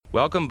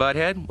Welcome,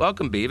 Butthead.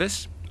 Welcome,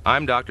 Beavis.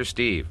 I'm Dr.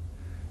 Steve.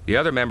 The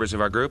other members of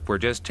our group were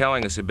just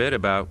telling us a bit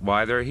about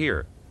why they're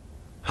here.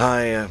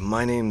 Hi,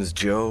 my name's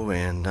Joe,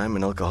 and I'm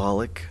an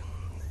alcoholic.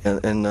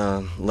 And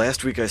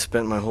last week I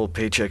spent my whole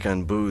paycheck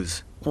on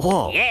booze.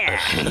 Whoa.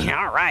 Yeah,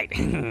 all right.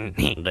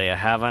 Do you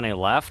have any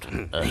left?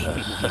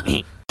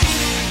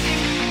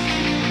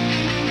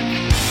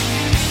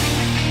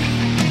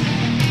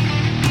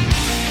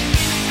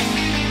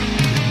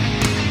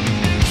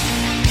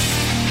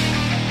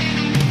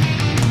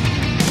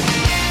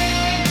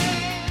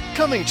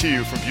 Coming to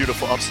you from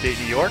beautiful upstate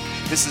New York,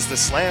 this is the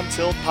Slam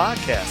Tilt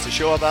Podcast, a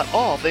show about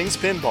all things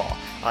pinball.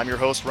 I'm your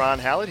host, Ron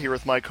Hallett, here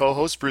with my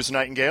co-host, Bruce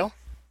Nightingale.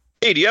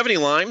 Hey, do you have any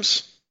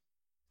limes?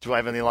 Do I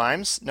have any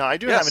limes? No, I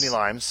do Yes. have any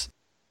limes.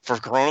 For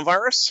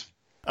coronavirus?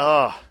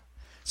 Oh,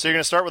 so you're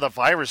going to start with a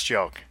virus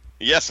joke.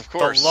 Yes, of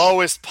course. The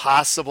lowest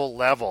possible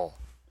level.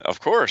 Of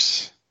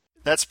course.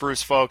 That's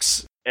Bruce,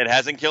 folks. It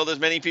hasn't killed as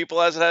many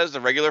people as it has the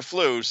regular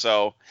flu,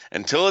 so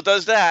until it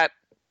does that,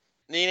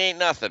 it ain't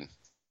nothing.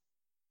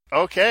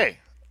 Okay.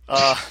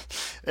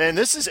 And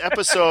this is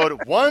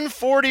episode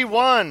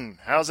 141.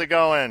 How's it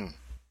going?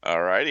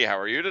 All righty, how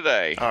are you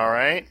today? All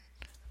right.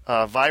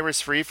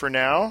 Virus-free for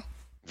now.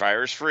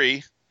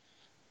 Virus-free?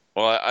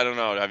 Well, I don't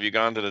know. Have you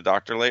gone to the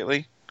doctor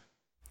lately?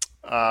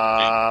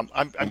 I'm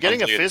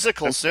getting a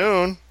physical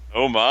soon.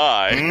 Oh,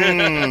 my.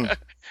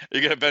 You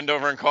going to bend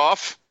over and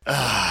cough?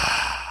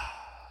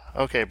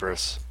 Okay,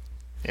 Bruce.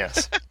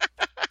 Yes.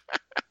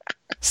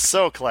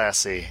 So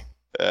classy.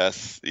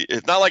 Yes.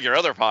 It's not like your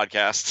other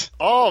podcast.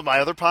 Oh, my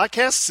other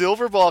podcast,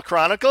 Silverball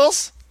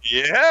Chronicles?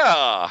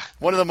 Yeah.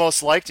 One of the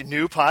most liked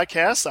new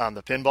podcasts on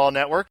the Pinball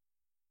Network.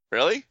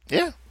 Really?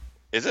 Yeah.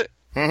 Is it?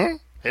 Mm-hmm.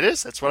 It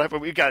is. That's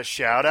what we got a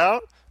shout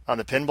out on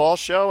the Pinball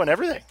Show and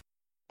everything.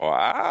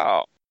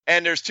 Wow.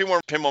 And there's 2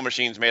 more pinball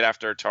machines made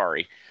after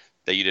Atari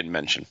that you didn't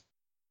mention.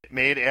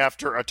 Made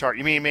after Atari.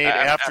 You mean made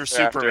after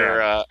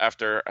Superman?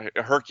 After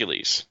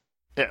Hercules.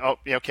 Yeah, oh,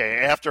 okay.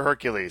 After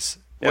Hercules.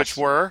 Yes. Which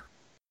were?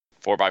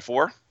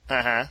 4x4.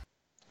 Uh-huh.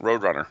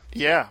 Roadrunner.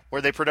 Yeah.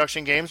 Were they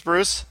production games,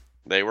 Bruce?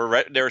 They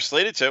were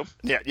slated to.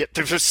 Yeah,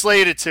 they were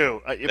slated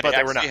to, but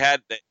they were not.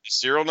 The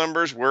serial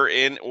numbers were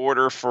in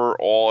order for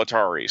all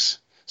Ataris.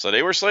 So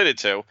they were slated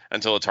to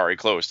until Atari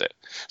closed it.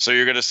 So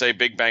you're going to say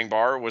Big Bang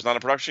Bar was not a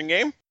production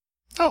game?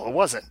 No, it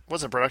wasn't. It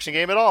wasn't a production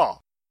game at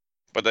all.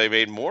 But they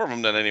made more of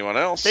them than anyone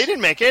else. They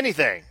didn't make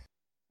anything.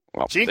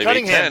 Well, Gene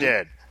Cunningham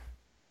did.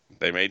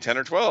 They made 10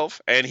 or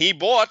 12. And he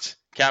bought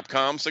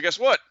Capcom, so guess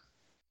what?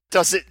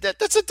 That's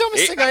the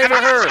dumbest thing I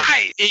ever heard.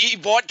 He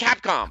bought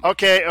Capcom.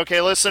 Okay,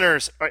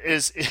 listeners.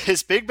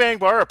 Is Big Bang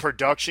Bar a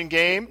production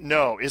game?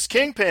 No. Is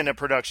Kingpin a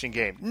production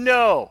game?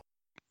 No.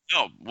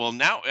 No, well,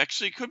 now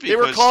actually it could be. They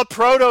were called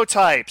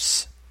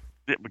prototypes.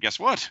 But guess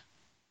what?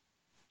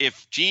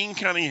 If Gene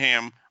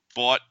Cunningham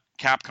bought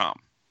Capcom,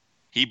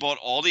 he bought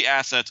all the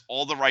assets,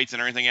 all the rights,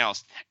 and everything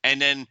else,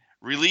 and then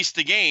released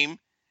the game,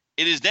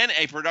 it is then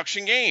a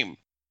production game.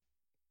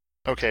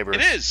 Okay, Bruce.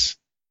 It is.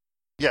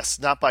 Yes,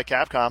 not by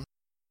Capcom.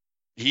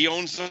 He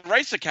owns the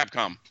rights to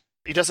Capcom.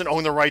 He doesn't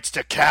own the rights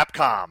to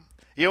Capcom.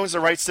 He owns the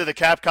rights to the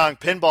Capcom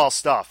pinball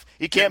stuff.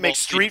 He can't make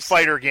Street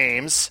Fighter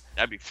games.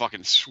 That'd be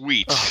fucking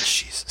sweet. Oh,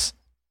 Jesus.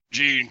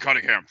 Gene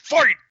Cunningham,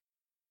 fight!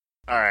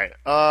 All right,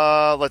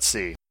 let's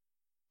see.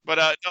 But,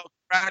 no,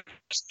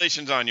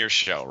 congratulations on your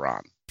show,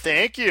 Ron.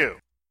 Thank you.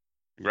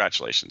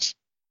 Congratulations.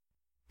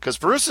 Because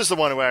Bruce is the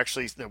one who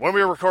actually, when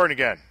we were recording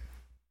again.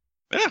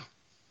 Yeah,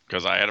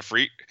 because I had a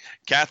free...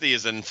 Kathy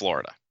is in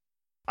Florida.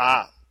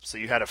 So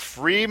you had a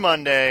free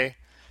Monday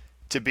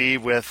to be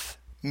with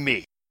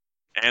me.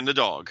 And the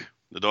dog.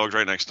 The dog's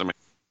right next to me.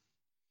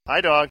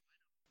 Hi, dog.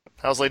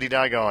 How's Lady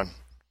Di going?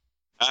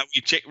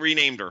 We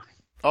renamed her.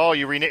 Oh,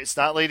 you renamed... It's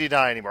not Lady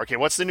Di anymore. Okay,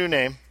 what's the new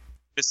name?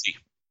 Missy.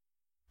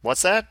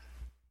 What's that?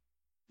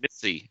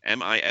 Missy.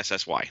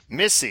 Missy.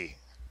 Missy.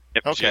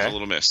 Yep, Okay. she has a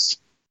little miss.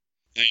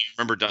 And you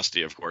remember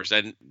Dusty, of course.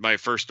 And my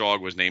first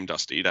dog was named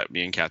Dusty that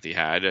me and Kathy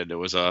had. And it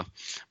was a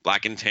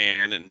black and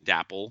tan and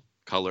dapple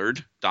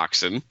colored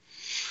dachshund.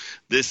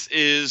 This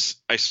is,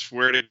 I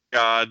swear to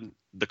God,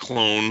 the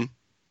clone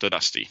to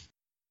Dusty.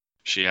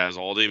 She has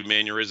all the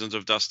mannerisms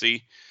of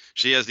Dusty.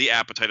 She has the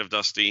appetite of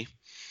Dusty.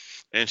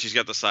 And she's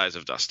got the size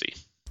of Dusty.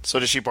 So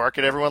does she bark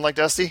at everyone like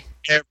Dusty?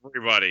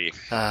 Everybody.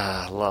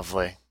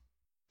 Lovely.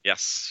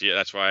 Yes. Yeah,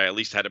 that's why I at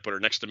least had to put her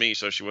next to me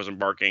so she wasn't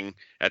barking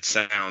at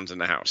sounds in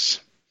the house.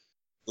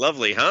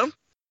 Lovely, huh?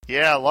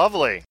 Yeah,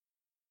 lovely.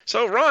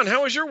 So, Ron,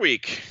 how was your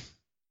week?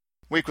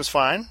 Week was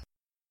fine.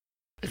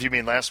 If you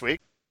mean last week.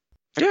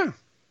 Yeah.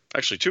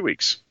 Actually, 2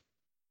 weeks.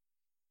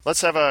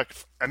 Let's have a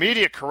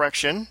immediate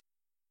correction.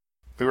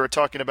 We were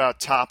talking about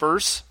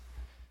toppers.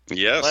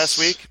 Yes. Last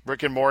week,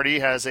 Rick and Morty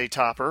has a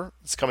topper.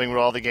 It's coming with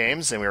all the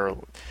games, and we were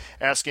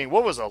asking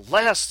what was the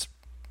last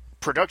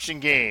production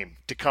game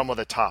to come with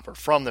a topper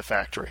from the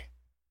factory.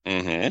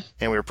 Mm-hmm.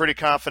 And we were pretty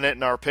confident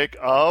in our pick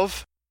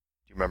of,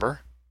 do you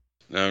remember?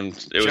 It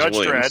was Judge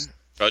Williams.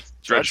 Dredd.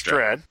 Judge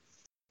Dredd.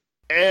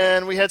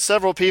 And we had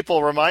several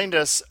people remind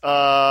us,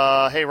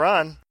 hey,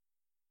 Ron.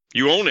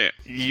 You own it.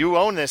 You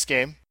own this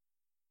game.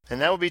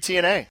 And that would be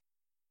TNA.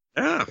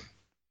 Yeah.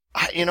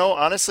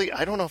 Honestly,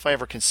 I don't know if I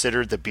ever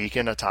considered the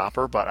beacon a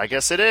topper, but I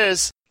guess it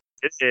is.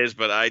 It is,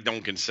 but I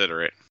don't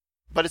consider it.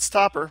 But it's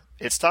topper.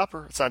 It's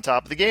topper. It's on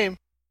top of the game.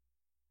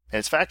 And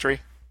it's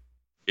factory.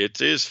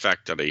 It is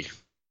factory.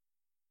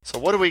 So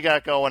what do we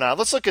got going on?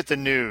 Let's look at the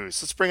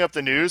news. Let's bring up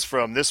the news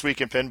from This Week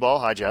in Pinball.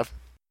 Hi, Jeff.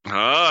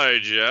 Hi,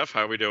 Jeff.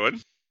 How we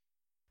doing?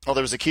 Oh,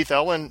 there was a Keith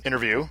Elwin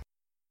interview,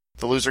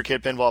 the Loser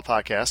Kid Pinball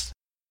podcast.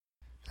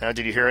 Now,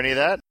 did you hear any of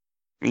that?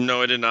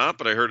 No, I did not,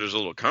 but I heard there's a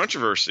little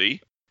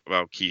controversy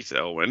about Keith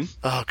Elwin.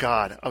 Oh,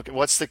 God. Okay,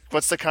 what's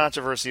the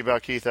controversy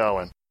about Keith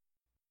Elwin?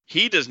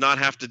 He does not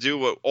have to do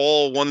what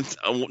all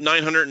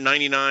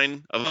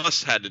 999 of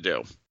us had to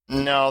do.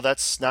 No,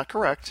 that's not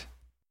correct.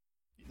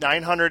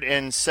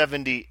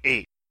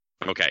 978.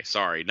 Okay,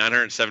 sorry.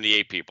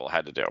 978 people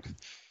had to do.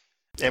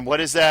 And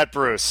what is that,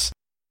 Bruce?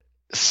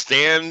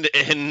 Stand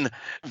in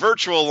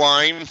virtual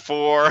line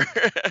for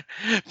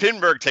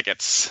Pinburgh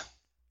tickets.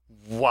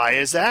 Why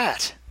is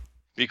that?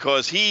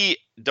 Because he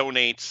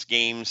donates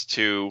games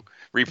to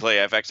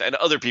Replay FX, and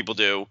other people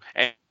do,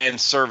 and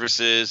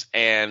services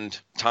and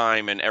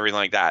time and everything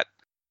like that.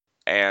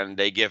 And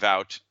they give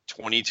out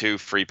 22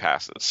 free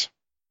passes.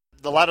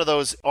 A lot of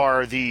those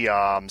are the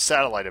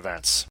satellite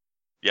events.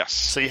 Yes.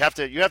 So you have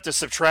to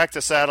subtract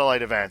the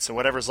satellite events, and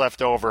whatever's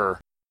left over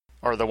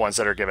are the ones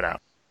that are given out.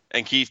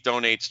 And Keith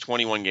donates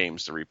 21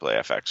 games to Replay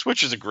FX,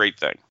 which is a great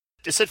thing.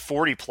 It said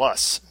 40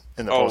 plus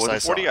in the post. post Was I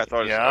it 40? saw. I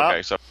thought yeah. It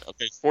was,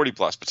 okay, 40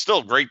 plus, but still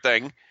a great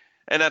thing.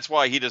 And that's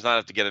why he does not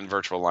have to get in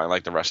virtual line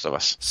like the rest of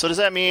us. So does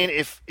that mean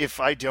if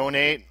I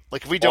donate,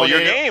 like if we all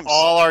donate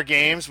all our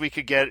games, we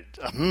could get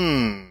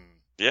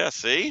Yeah,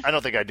 see? I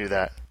don't think I'd do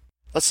that.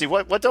 Let's see,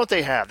 what don't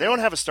they have? They don't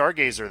have a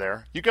Stargazer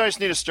there. You guys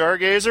need a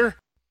Stargazer?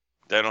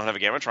 They don't have a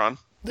Gamatron.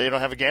 They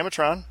don't have a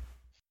Gamatron.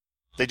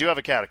 They do have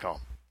a Catacomb.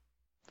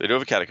 They do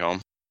have a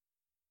Catacomb.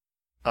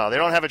 They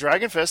don't have a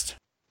Dragon Fist.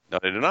 No,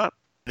 they do not.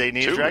 They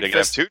need a Dragon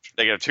Fist.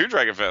 They can have two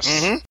Dragon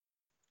Fists. Mm-hmm.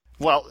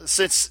 Well,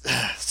 since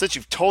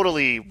you've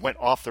totally went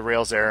off the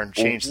rails there and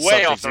changed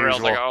way off the rails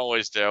usual, like I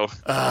always do.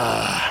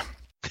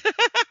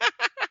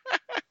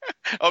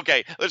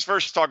 Okay, let's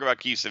first talk about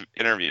Keith's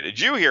interview. Did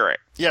you hear it?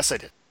 Yes, I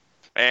did.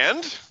 And?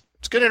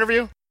 It's a good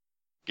interview.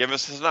 Give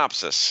us a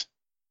synopsis.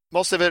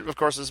 Most of it, of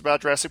course, is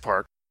about Jurassic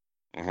Park.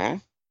 Mm-hmm.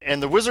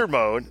 And the wizard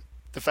mode,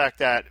 the fact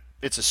that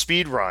it's a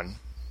speed run.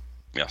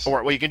 Yes.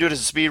 Or well, you can do it as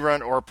a speed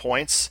run or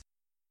points.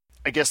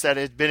 I guess that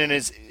it'd been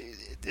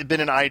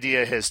an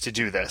idea of his to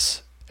do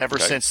this ever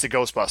since the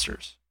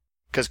Ghostbusters.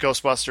 Because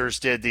Ghostbusters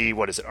did the,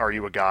 what is it, Are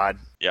You a God?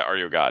 Yeah, Are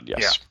You a God, yes.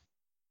 Yeah.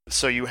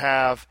 So you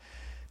have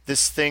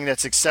this thing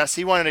that's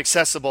he wanted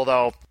accessible,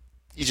 though.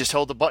 You just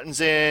hold the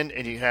buttons in,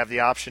 and you have the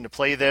option to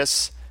play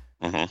this.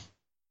 Mm-hmm.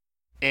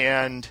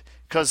 And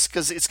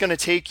because it's going to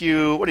take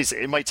you, what do you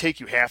say, it might take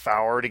you half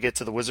hour to get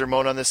to the wizard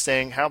mode on this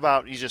thing. How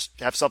about you just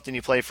have something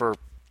you play for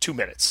 2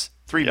 minutes,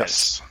 3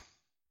 minutes?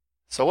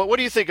 So what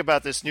do you think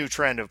about this new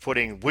trend of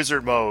putting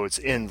wizard modes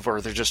in where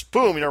they're just,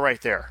 boom, you're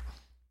right there?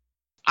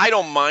 I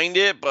don't mind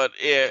it, but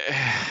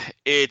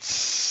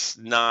it's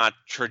not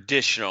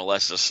traditional,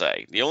 let's just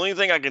say. The only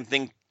thing I can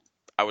think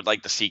I would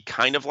like to see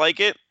kind of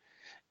like it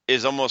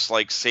is almost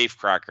like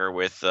Safecracker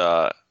with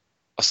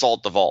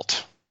Assault the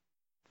Vault.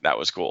 That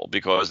was cool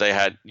because they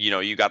had,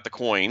 you got the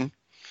coin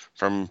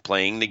from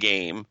playing the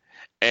game,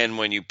 and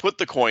when you put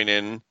the coin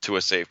in to a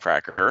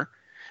Safecracker,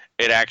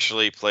 it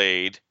actually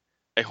played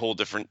a whole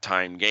different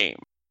time game,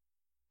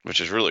 which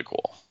is really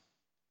cool.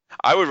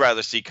 I would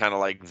rather see kind of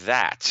like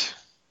that.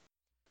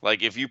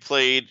 Like if you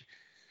played,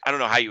 I don't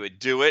know how you would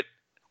do it,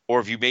 or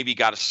if you maybe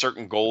got a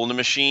certain goal in the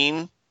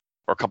machine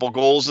or a couple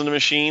goals in the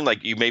machine, like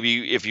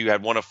if you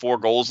had one of 4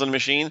 goals in the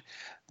machine,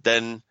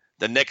 then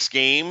the next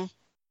game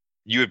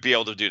you would be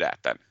able to do that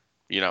then.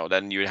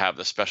 Then you would have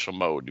the special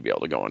mode to be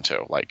able to go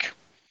into, like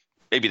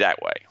maybe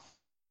that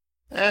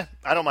way.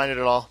 I don't mind it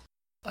at all.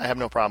 I have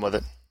no problem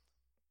with it.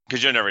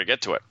 Because you'll never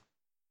get to it.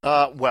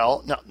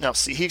 Well, now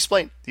see, he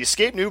explained the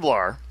Escape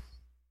Nublar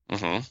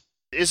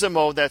is a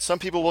mode that some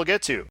people will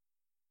get to,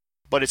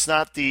 but it's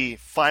not the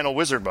final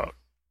wizard mode.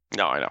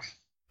 No, I know.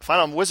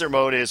 Final wizard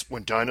mode is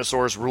when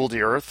dinosaurs ruled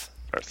the Earth.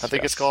 I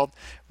think it's called,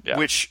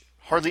 which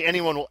hardly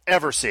anyone will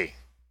ever see.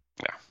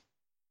 Yeah.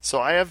 So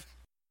I have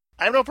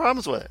no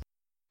problems with it.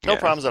 No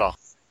problems at all.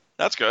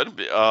 That's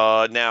good.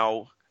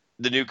 Now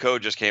the new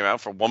code just came out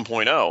for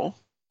 1.0.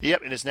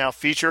 Yep, it is now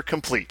feature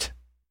complete.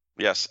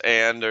 Yes,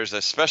 and there's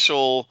a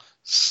special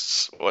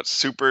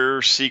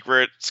super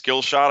secret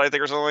skill shot, I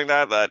think, or something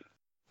like that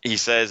he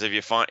says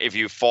if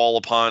you fall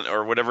upon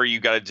or whatever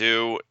you got to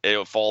do,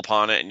 it'll fall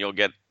upon it, and you'll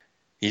get.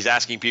 He's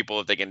asking people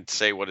if they can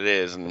say what it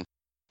is, and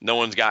no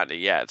one's gotten it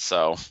yet,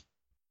 so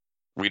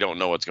we don't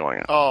know what's going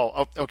on.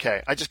 Oh,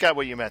 okay. I just got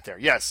what you meant there.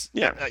 Yes.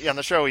 Yeah. On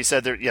the show, he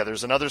said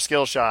there's another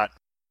skill shot,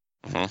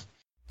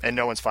 and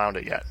no one's found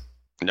it yet.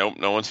 Nope,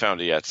 no one's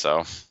found it yet. So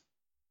let's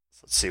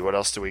see what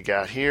else do we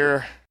got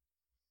here.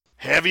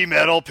 Heavy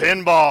metal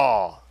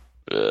pinball.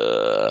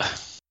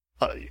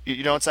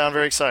 You don't sound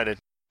very excited.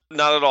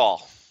 Not at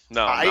all.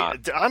 No,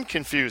 I'm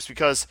confused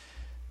because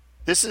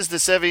this is the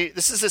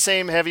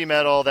same heavy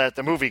metal that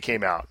the movie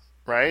came out.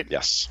 right?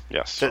 Yes.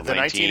 The So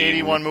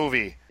 1981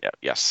 movie. Yeah.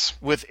 Yes.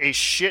 With a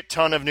shit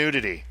ton of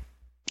nudity.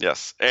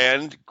 Yes.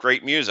 And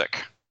great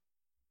music.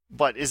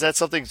 But is that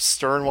something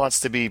Stern wants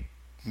to be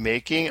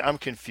making? I'm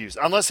confused.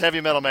 Unless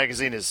Heavy Metal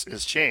Magazine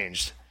is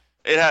changed.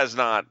 It has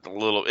not a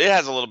little. It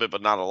has a little bit,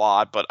 but not a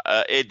lot. But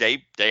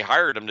they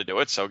hired him to do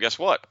it. So guess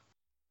what?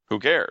 Who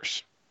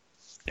cares?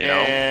 You know?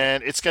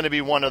 And it's going to be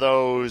one of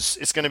those.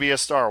 It's going to be a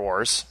Star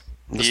Wars,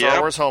 the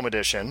Star Wars Home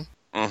Edition.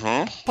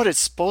 Mm-hmm. But it's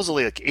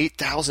supposedly like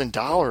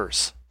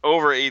 $8,000.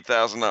 Over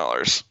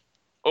 $8,000.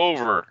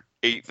 Over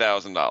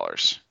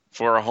 $8,000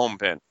 for a home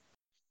pin.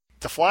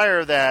 The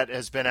flyer that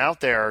has been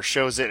out there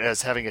shows it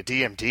as having a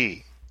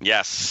DMD.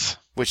 Yes.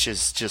 Which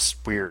is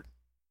just weird.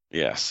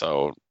 Yeah.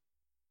 So.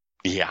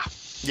 Yeah.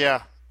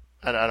 Yeah.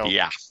 I don't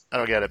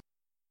get it.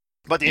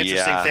 But the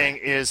interesting thing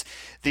is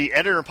the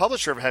editor and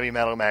publisher of Heavy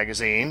Metal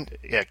Magazine,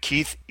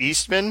 Keith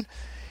Eastman,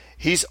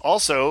 he's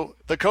also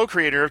the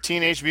co-creator of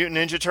Teenage Mutant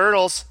Ninja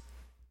Turtles.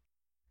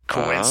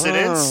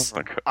 Coincidence?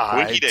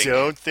 I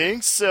don't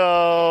think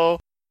so.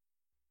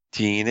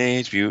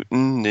 Teenage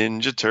Mutant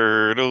Ninja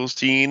Turtles,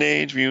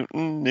 Teenage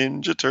Mutant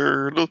Ninja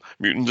Turtles,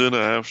 mutants in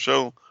a half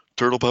shell,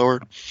 turtle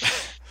powered.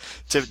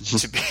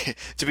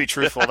 To be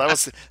truthful,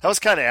 that was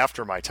kind of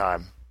after my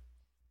time.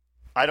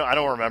 I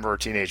don't remember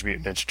Teenage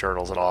Mutant Ninja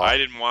Turtles at all. I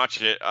didn't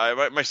watch it.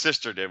 My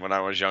sister did when I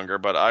was younger,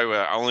 but I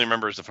only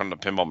remember it from the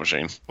pinball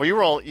machine.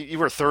 Well, you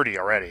were 30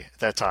 already at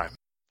that time.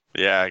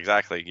 Yeah,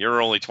 exactly. You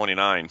were only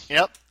 29.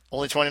 Yep,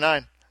 only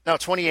 29. No,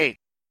 28.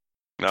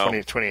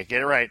 No, 28.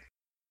 Get it right.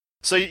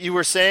 So you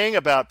were saying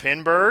about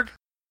Pinburgh?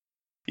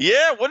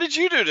 Yeah. What did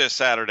you do this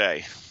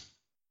Saturday?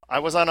 I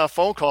was on a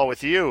phone call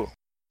with you.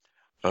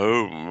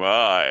 Oh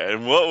my!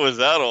 And what was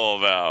that all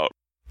about?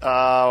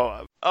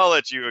 I'll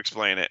let you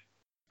explain it.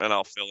 And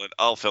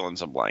I'll fill in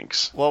some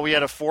blanks. Well, we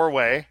had a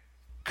 4-way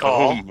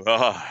call. Oh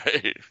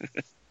my!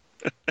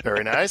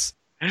 Very nice.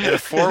 We had a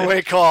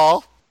 4-way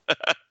call.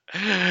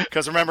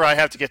 Because remember, I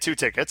have to get 2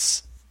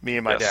 tickets, me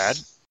and my dad,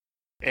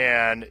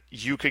 and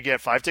you could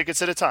get 5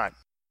 tickets at a time.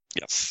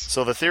 Yes.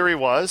 So the theory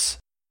was,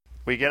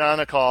 we get on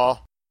a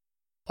call,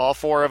 all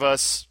 4 of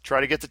us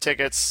try to get the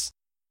tickets,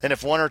 and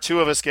if 1 or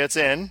 2 of us gets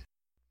in,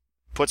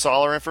 puts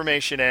all our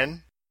information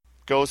in,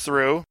 goes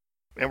through,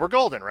 and we're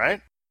golden,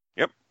 right?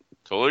 Yep.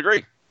 Totally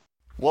agree.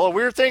 Well, a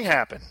weird thing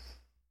happened.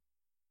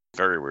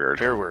 Very weird.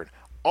 Very weird.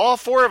 All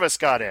 4 of us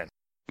got in.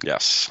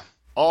 Yes.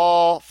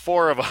 All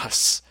 4 of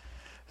us.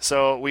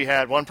 So we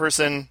had one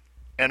person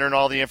entering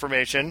all the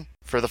information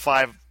for the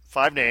five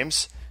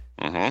names.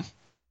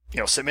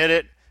 Mm-hmm. Submit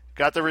it,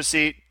 got the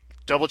receipt,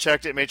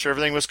 double-checked it, made sure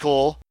everything was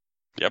cool.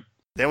 Yep.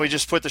 Then we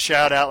just put the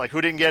shout out, like,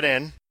 who didn't get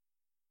in?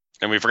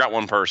 And we forgot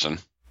one person.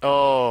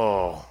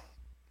 Oh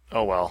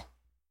well.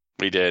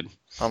 We did.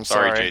 I'm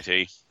sorry.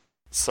 JT.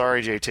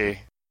 Sorry, JT.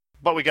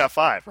 But we got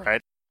 5,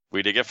 right?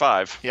 We did get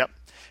 5. Yep.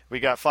 We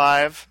got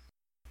 5,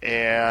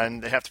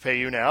 and they have to pay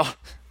you now.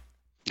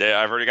 Yeah,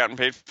 I've already gotten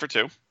paid for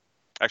 2.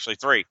 Actually,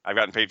 3. I've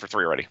gotten paid for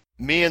 3 already.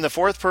 Me and the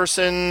 4th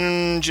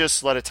person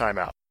just let a time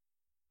out.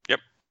 Yep.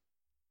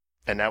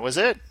 And that was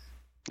it.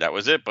 That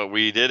was it, but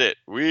we did it.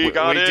 We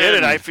got in. We did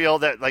it. I feel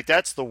that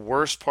that's the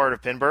worst part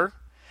of Pinburgh.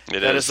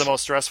 That is the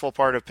most stressful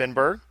part of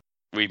Pinburgh.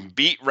 We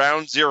beat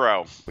round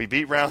 0. We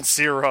beat round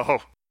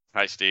 0.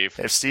 Hi, Steve.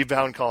 If Steve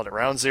Bound called it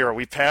round 0.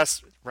 We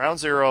passed round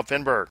 0 of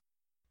Pinburgh.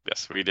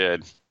 Yes, we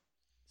did.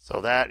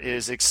 So that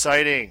is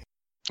exciting.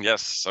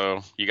 Yes,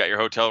 so you got your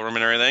hotel room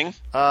and everything?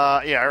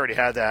 Yeah, I already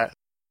had that.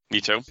 Me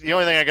too. The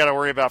only thing I got to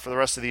worry about for the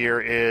rest of the year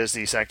is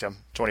the Sanctum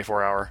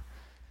 24-hour.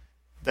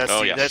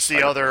 That's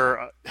the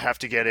other have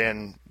to get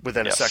in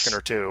within a second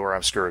or 2 or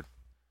I'm screwed.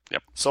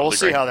 Yep. So we'll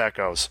see how that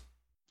goes.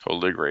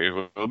 Totally agree.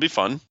 It'll be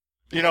fun.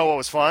 You know what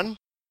was fun?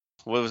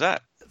 What was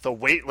that? The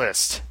wait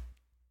list.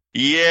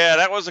 Yeah,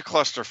 that was a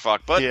clusterfuck.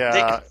 But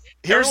yeah.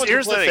 Here's the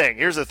thing.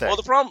 Well,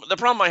 the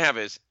problem I have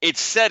is it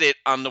said it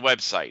on the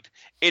website.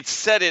 It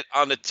said it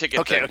on the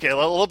ticket thing. Okay, a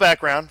little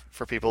background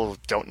for people who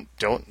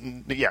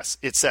don't. Yes,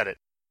 it said it.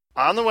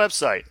 On the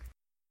website,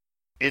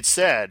 it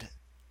said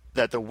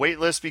that the wait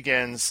list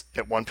begins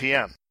at 1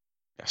 p.m.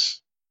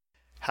 Yes.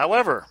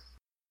 However,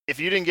 if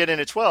you didn't get in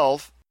at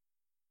 12,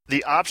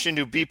 the option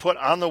to be put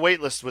on the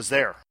wait list was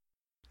there.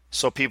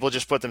 So people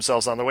just put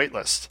themselves on the wait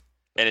list.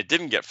 And it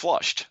didn't get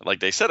flushed like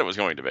they said it was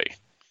going to be.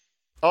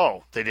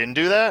 Oh, they didn't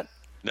do that?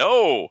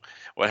 No.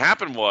 What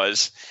happened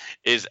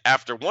is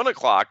after 1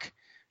 o'clock,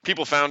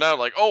 people found out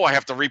like, oh, I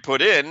have to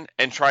re-put in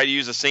and try to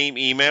use the same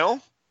email.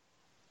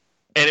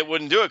 And it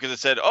wouldn't do it because it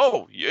said,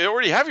 oh, you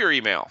already have your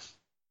email.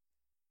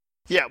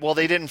 Yeah, well,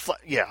 they didn't.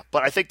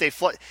 But I think they.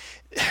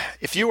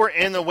 If you were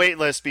in the wait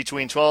list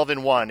between 12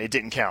 and 1, it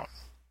didn't count.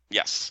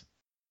 Yes.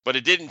 But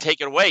it didn't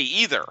take it away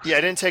either. Yeah,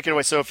 it didn't take it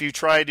away. So if you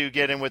tried to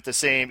get in with the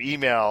same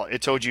email,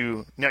 it told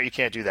you, no, you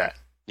can't do that.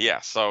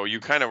 Yeah, so you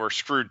kind of were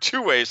screwed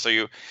 2 ways. So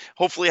you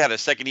hopefully had a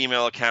second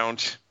email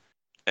account,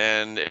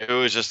 and it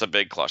was just a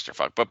big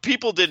clusterfuck. But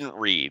people didn't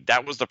read.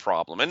 That was the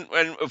problem.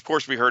 And of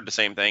course, we heard the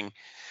same thing,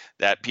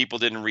 that people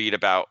didn't read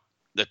about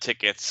the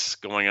tickets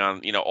going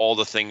on, all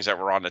the things that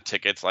were on the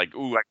tickets, like,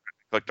 ooh, I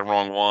got clicked the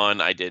wrong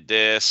one. I did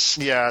this.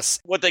 Yes.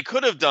 What they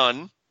could have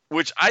done,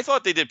 which I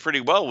thought they did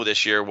pretty well with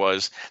this year,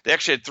 was they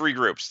actually had 3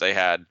 groups. They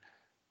had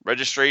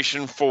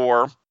registration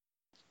for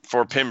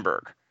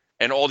Pinburgh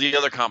and all the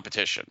other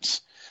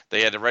competitions.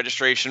 They had the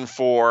registration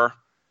for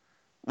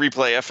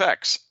Replay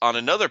FX on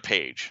another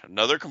page,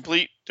 another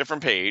complete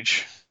different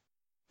page,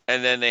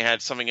 and then they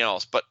had something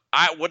else. But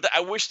what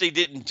I wish they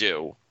didn't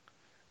do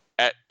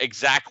at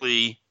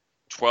exactly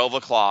 12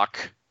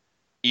 o'clock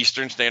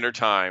Eastern Standard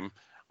Time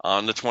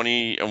on the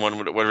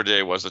whatever day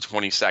it was, the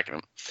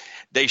 22nd.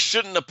 They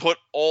shouldn't have put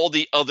all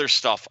the other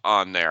stuff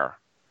on there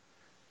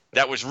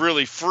that was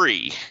really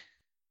free.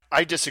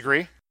 I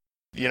disagree.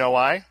 You know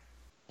why?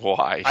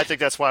 Why? I think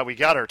that's why we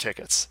got our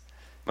tickets.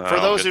 For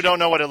those who don't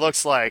know what it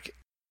looks like,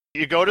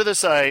 you go to the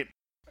site,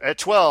 at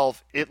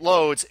 12, it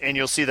loads, and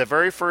you'll see the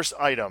very first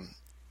item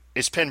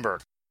is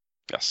Pinburgh.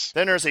 Yes.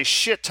 Then there's a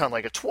shit ton,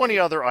 like 20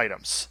 other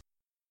items.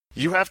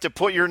 You have to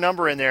put your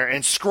number in there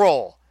and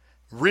scroll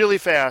really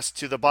fast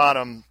to the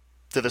bottom,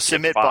 to the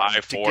submit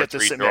button to get the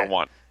submit.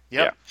 1.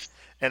 Yep. Yeah.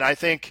 And I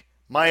think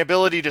my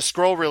ability to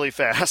scroll really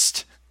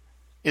fast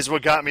is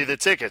what got me the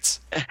tickets.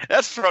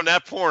 That's from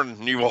that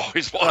porn you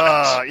always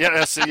watch.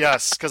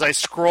 Yes, because I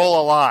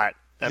scroll a lot.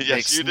 That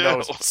yes, makes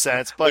no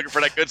sense. But, looking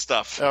for that good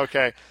stuff.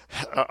 Okay.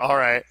 All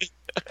right.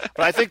 But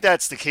I think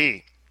that's the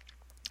key.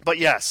 But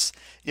yes,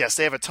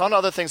 they have a ton of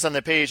other things on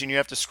the page, and you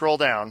have to scroll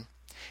down.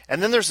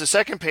 And then there's the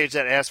second page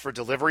that asks for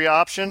delivery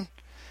option,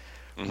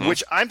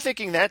 which I'm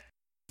thinking that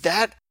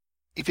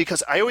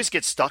because I always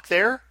get stuck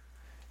there,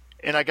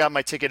 and I got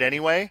my ticket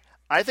anyway,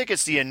 I think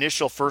it's the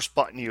initial first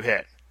button you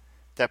hit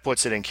that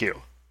puts it in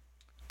queue.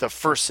 The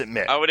first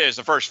submit. Oh, it is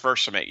the first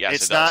submit. Yes,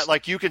 it's not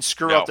like you can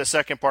screw up the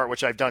second part,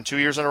 which I've done 2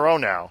 years in a row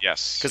now.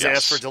 Yes, because they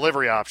ask for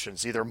delivery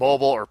options, either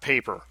mobile or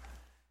paper.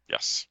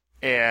 Yes,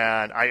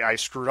 and I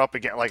screwed up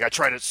again. Like I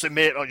tried to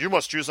submit. Oh, you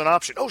must choose an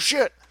option. Oh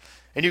shit!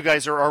 And you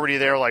guys are already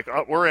there. Like,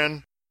 oh, we're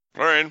in.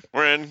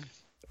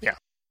 Yeah.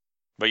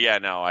 But yeah,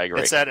 no, I agree.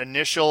 It's that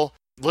initial,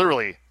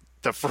 literally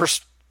the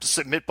first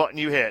submit button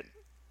you hit.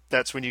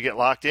 That's when you get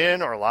locked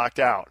in or locked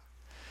out.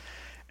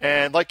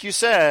 And like you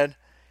said,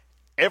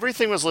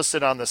 everything was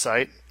listed on the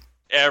site.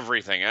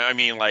 Everything. I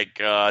mean, like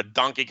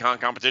Donkey Kong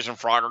competition,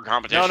 Frogger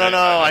competition. No.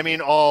 I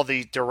mean, all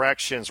the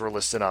directions were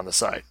listed on the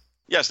site.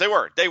 Yes, they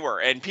were.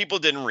 And people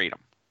didn't read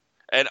them.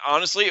 And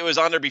honestly, it was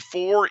on there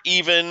before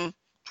even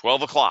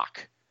 12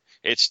 o'clock.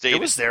 It stayed. It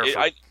was there.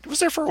 It was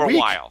there for a week.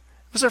 while.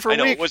 It was there for a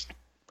week.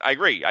 I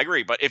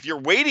agree. But if you're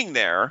waiting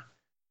there,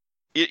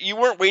 you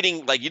weren't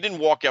waiting. Like you didn't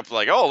walk up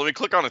like, oh, let me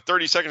click on it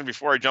 30 seconds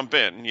before I jump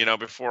in.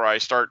 Before I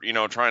start,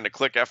 trying to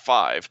click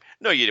F5.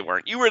 No, you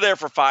weren't. You were there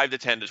for 5 to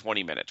 10 to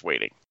 20 minutes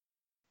waiting.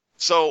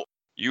 So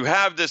you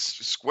have this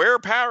square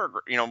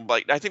paragraph.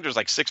 I think there's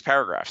like 6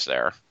 paragraphs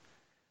there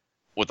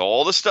with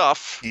all the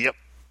stuff. Yep.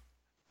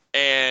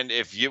 And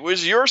if it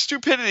was your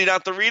stupidity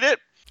not to read it,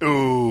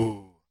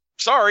 ooh,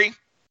 sorry.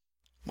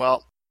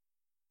 Well,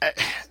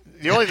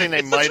 the only thing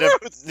they might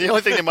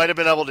have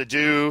been able to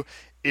do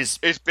is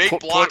big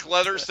block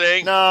letters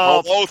saying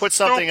put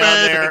something on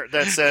there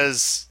that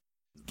says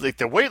like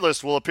the wait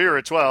list will appear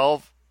at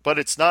 12, but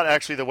it's not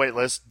actually the wait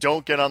list.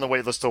 Don't get on the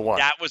wait list till 1.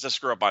 That was a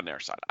screw up on their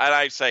side. And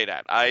I say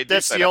that.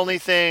 That's the only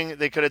thing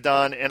they could have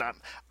done, and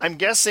I'm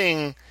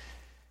guessing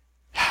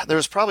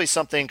there's probably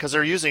something because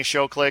they're using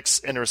show clicks,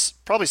 and there's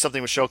probably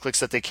something with show clicks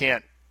that they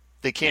can't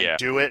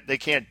do it. They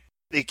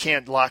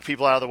can't lock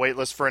people out of the wait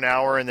list for an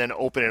hour and then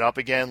open it up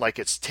again like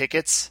it's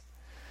tickets.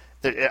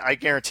 I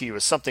guarantee you it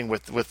was something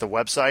with the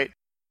website.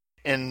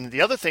 And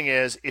the other thing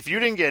is, if you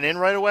didn't get in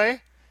right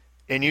away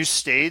and you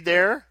stayed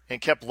there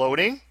and kept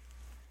loading,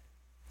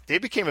 they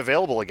became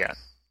available again.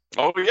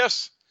 Oh,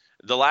 yes.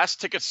 The last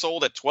ticket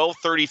sold at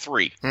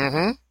 12:33.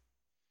 Mm-hmm.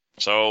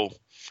 So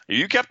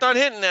you kept on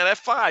hitting that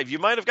F5. You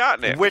might have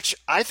gotten it. Which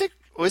I think,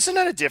 isn't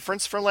that a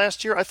difference from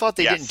last year? I thought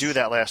they didn't do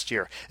that last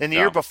year. And the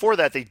year before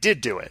that, they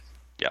did do it.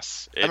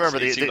 Yes. I remember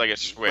it seemed like it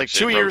switched. Like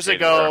 2 years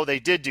ago, they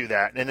did do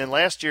that. And then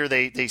last year,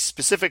 they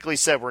specifically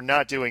said, we're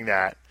not doing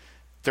that.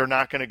 They're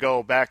not going to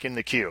go back in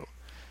the queue.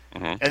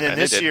 Mm-hmm. And then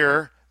this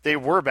year, they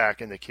were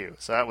back in the queue.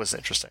 So that was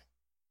interesting.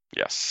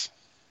 Yes.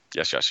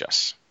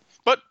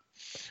 But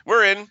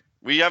we're in.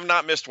 We have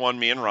not missed one,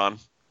 me and Ron.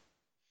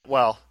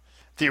 Well,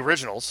 the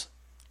originals.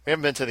 We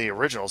haven't been to the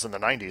originals in the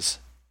 90s.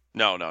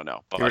 No.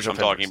 But I'm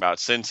talking about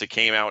since it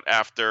came out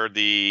after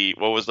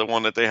what was the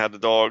one that they had the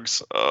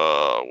dogs?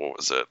 What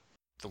was it?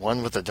 The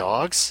one with the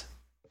dogs?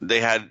 They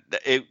had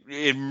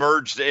it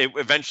merged. It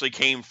eventually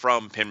came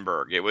from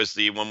Pinburgh. It was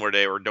the one where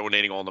they were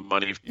donating all the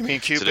money. You mean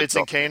Cupids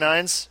and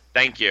Canines?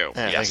 Thank you.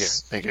 Yeah,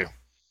 yes. Thank you.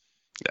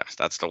 Yes,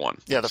 that's the one.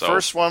 Yeah, the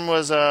first one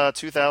was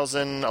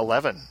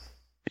 2011.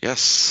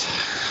 Yes.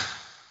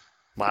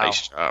 Wow.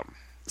 Nice job.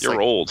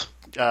 You're old.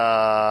 Okay.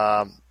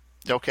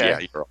 Yeah,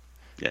 you're old.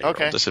 Yeah,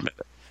 okay. Old. Just admit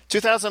it.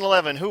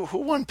 2011. Who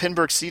won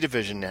Pinburgh C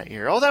Division that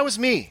year? Oh, that was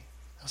me.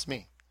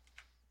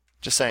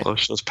 Just saying. I'll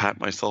just pat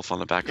myself on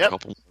the back a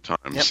couple more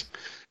times. Yep.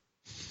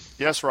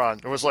 Yes, Ron.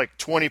 There was like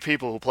 20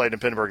 people who played in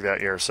Pinburgh that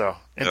year, so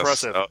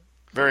impressive. Yes,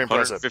 very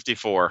impressive.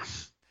 154.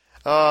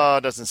 Oh,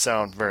 it doesn't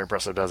sound very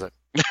impressive, does it?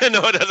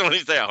 No, it doesn't when you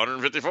say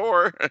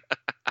 154.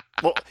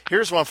 Well,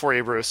 here's one for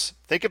you, Bruce.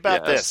 Think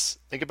about this.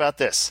 Think about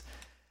this.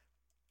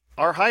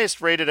 Our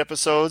highest rated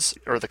episodes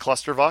are the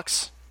Cluster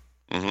Vox.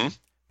 Mm-hmm.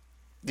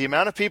 The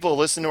amount of people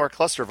who listen to our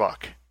Cluster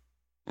Vox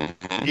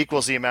Mm-hmm.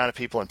 equals the amount of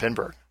people in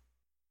Pinburgh.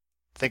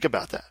 Think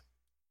about that.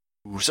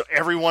 So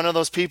every one of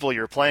those people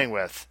you're playing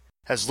with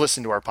has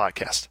listened to our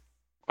podcast.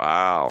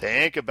 Wow.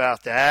 Think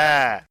about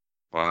that.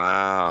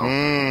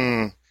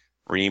 Wow.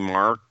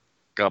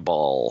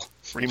 Remarkable.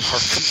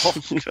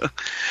 Remarkable.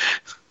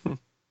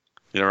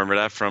 You remember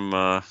that from?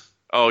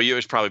 It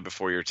was probably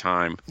before your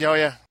time. Oh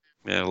yeah.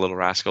 Yeah, Little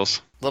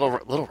Rascals.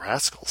 Little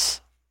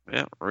Rascals.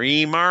 Yeah,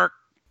 remarkable.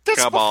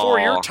 That's before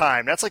your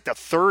time. That's like the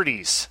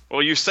 30s.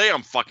 Well, you say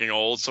I'm fucking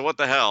old, so what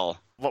the hell?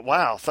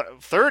 Wow,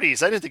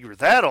 30s. I didn't think you were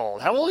that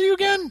old. How old are you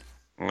again?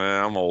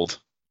 I'm old.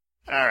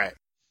 All right.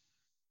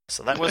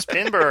 So that was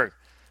Pinburgh.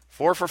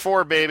 4 for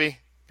 4, baby.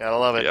 Gotta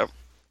love it. Yep.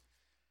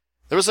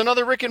 There was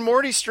another Rick and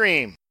Morty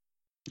stream.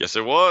 Yes,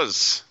 it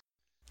was.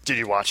 Did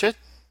you watch it?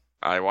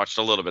 I watched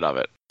a little bit of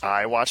it.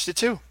 I watched it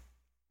too.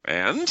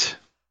 And?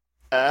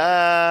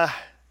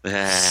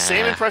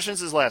 Same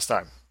impressions as last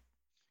time.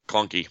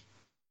 Clunky.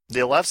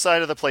 The left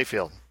side of the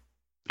playfield.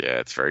 Yeah,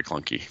 it's very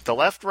clunky. The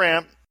left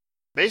ramp.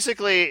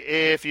 Basically,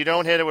 if you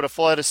don't hit it with a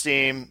full head of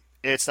steam,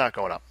 it's not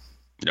going up.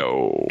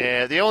 No.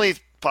 And the only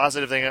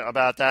positive thing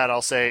about that,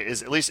 I'll say,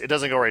 is at least it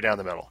doesn't go right down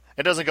the middle.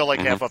 It doesn't go like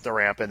half up the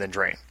ramp and then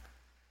drain.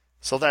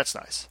 So that's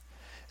nice.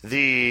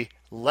 The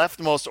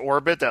leftmost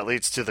orbit that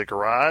leads to the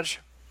garage,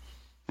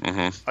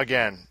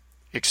 again,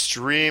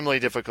 extremely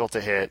difficult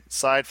to hit.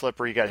 Side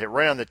flipper, you got to hit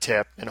right on the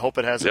tip and hope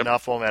it has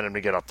enough momentum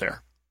to get up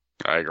there.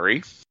 I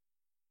agree.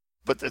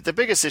 But the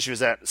biggest issue is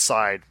that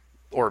side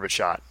orbit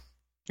shot.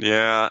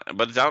 Yeah,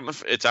 but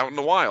it's out in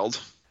the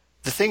wild.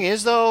 The thing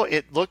is, though,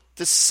 it looked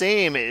the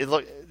same.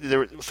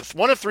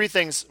 One of three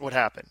things would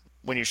happen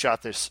when you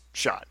shot this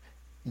shot.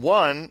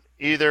 One,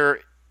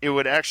 either it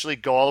would actually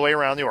go all the way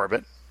around the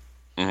orbit,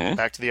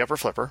 back to the upper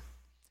flipper.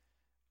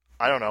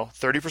 I don't know,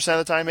 30% of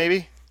the time,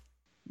 maybe?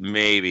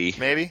 Maybe.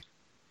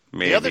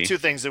 The other two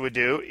things it would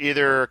do,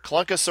 either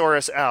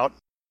Clunkosaurus out.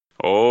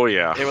 Oh,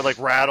 yeah. It would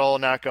rattle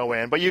and not go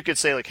in. But you could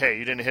say, hey,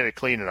 you didn't hit it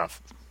clean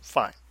enough.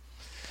 Fine.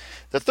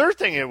 The third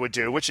thing it would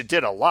do, which it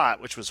did a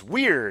lot, which was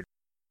weird,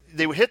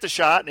 they would hit the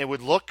shot and it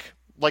would look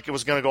like it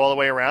was going to go all the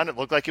way around. It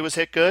looked like it was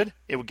hit good.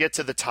 It would get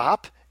to the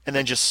top and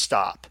then just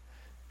stop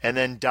and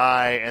then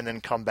die and then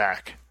come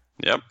back.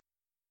 Yep.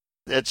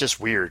 It's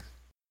just weird.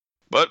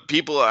 But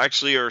people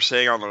actually are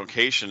saying on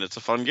location it's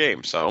a fun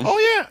game. So. Oh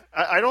yeah,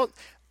 I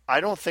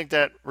don't think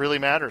that really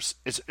matters.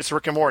 It's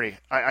Rick and Morty.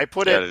 I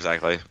put it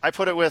exactly. I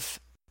put it with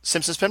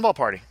Simpsons Pinball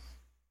Party.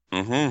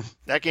 Mm-hmm.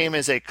 That game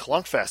is a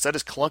clunk-fest. That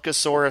is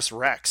Clunkosaurus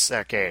Rex,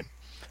 that game.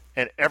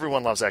 And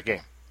everyone loves that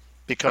game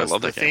because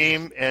of the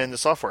theme and the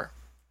software.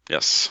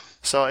 Yes.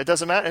 So it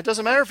doesn't matter. It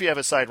doesn't matter if you have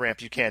a side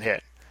ramp you can't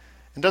hit.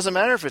 It doesn't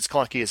matter if it's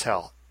clunky as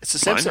hell. It's the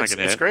Simpsons.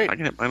 It's great. I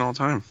can hit mine all the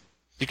time.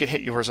 You can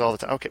hit yours all the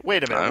time. Okay,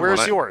 wait a minute.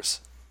 Where's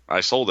yours?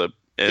 I sold it.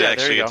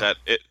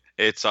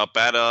 It's up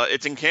at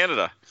it's in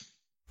Canada.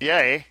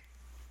 Yay.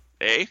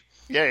 Eh?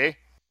 Yay.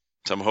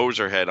 Some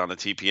Hoserhead on the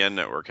TPN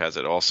network has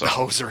it also.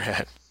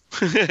 Hoserhead.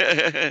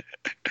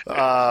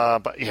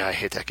 But yeah, I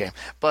hate that game.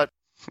 But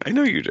I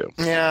know you do.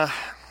 Yeah.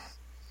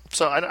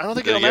 So I don't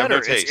think it'll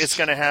matter. It's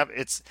going to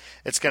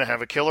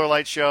have a killer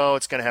light show.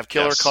 It's going to have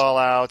killer call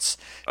outs.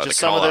 Just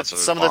some of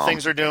the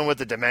things they're doing with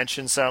the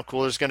dimensions sound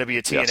cool. There's going to be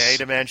a TNA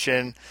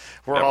dimension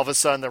where all of a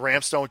sudden the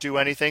ramps don't do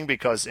anything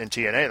because in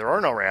TNA there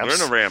are no ramps.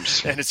 There are no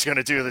ramps, and it's going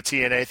to do the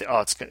TNA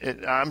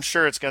thing. I'm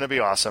sure it's going to be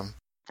awesome.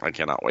 I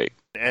cannot wait.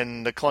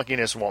 And the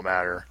clunkiness won't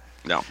matter.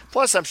 No.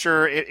 Plus, I'm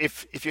sure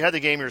if you had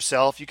the game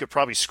yourself, you could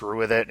probably screw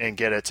with it and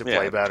get it to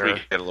play better.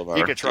 Tweak it a little better.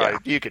 You could try.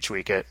 You could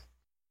tweak it.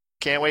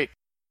 Can't wait.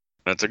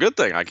 That's a good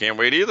thing. I can't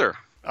wait either.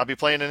 I'll be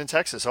playing it in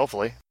Texas,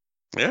 hopefully.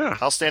 Yeah.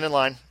 I'll stand in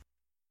line.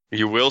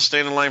 You will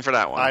stand in line for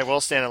that one? I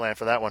will stand in line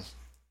for that one.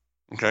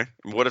 Okay.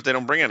 What if they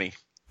don't bring any?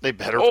 They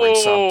better bring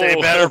some. They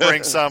better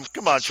bring some.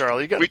 Come on,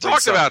 Charlie. You got to bring some. We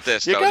talked about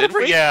this, though, didn't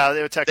we?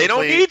 Yeah, technically. They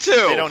don't need to.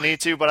 They don't need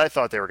to, but I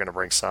thought they were going to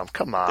bring some.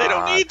 Come on. They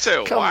don't need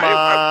to. Come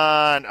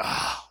on.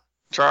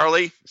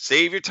 Charlie,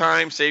 save your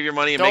time, save your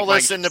money, and don't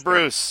listen to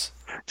Bruce.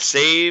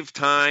 Save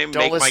time,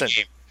 don't make listen. my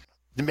game.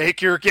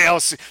 Make your game.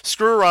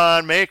 Screw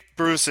Ron. Make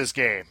Bruce's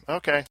game.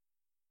 Okay.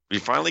 You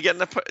finally getting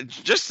the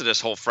gist of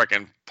this whole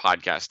frickin'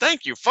 podcast.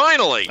 Thank you.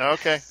 Finally.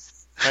 Okay.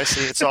 I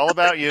see. It's all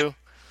about you.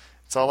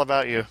 It's all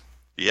about you.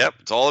 Yep.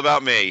 It's all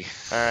about me.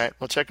 All right.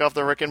 We'll check off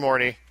the Rick and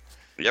Morty.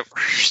 Yep.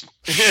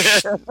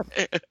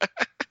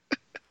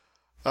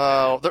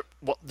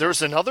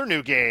 There's another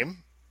new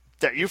game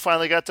that you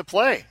finally got to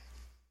play.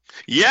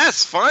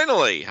 Yes,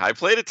 finally. I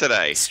played it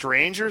today.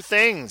 Stranger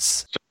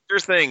Things.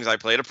 I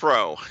played a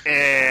pro.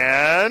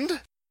 And?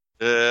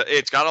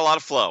 It's got a lot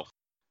of flow.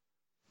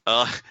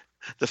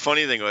 The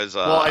funny thing was,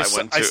 I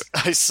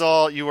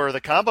saw you were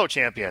the combo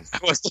champion. I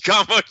was the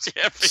combo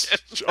champion.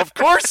 Of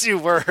course you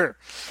were.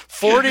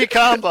 40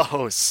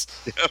 combos.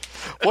 Yep.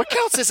 What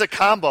counts as a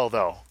combo,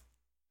 though?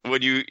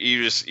 When you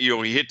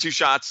hit two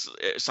shots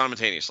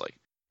simultaneously.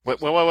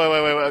 Wait.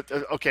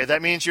 Okay,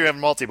 that means you have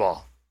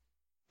multi-ball.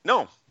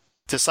 No.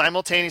 To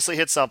simultaneously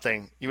hit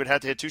something, you would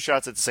have to hit 2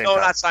 shots at the same time.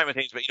 No, not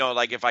simultaneous, but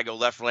like if I go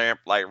left ramp,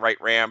 like right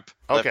ramp,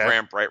 left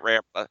ramp, right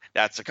ramp,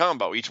 that's a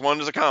combo. Each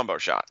one is a combo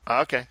shot.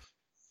 Okay.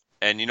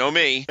 And you know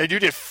me. And you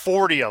did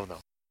 40 of them.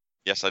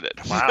 Yes, I did.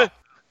 Wow.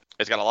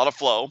 It's got a lot of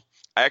flow.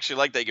 I actually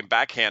like that you can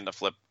backhand the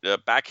flip.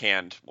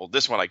 Backhand. Well,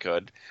 this one I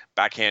could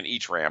backhand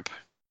each ramp.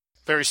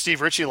 Very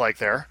Steve Ritchie-like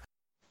there.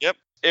 Yep,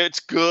 it's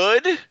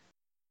good.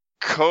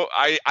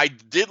 I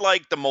did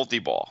like the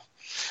multi-ball.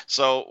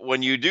 So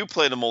when you do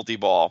play the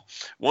multi-ball,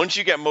 once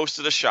you get most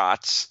of the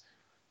shots,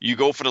 you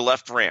go for the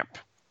left ramp.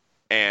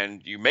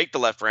 And you make the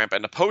left ramp,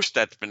 and the post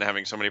that's been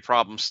having so many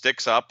problems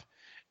sticks up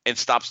and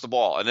stops the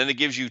ball. And then it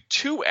gives you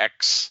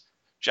 2x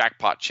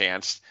jackpot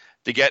chance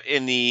to get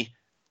in the,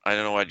 I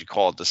don't know what you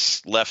call it,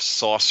 the left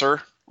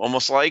saucer,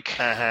 almost like.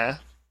 Uh-huh.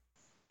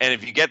 And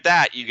if you get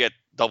that, you get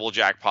double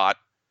jackpot.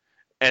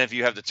 And if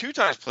you have the 2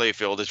 times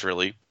playfield, it's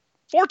really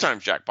 4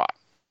 times jackpot.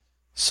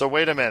 So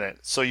wait a minute.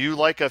 So you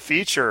like a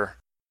feature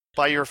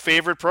by your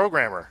favorite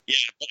programmer? Yeah,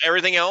 but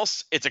everything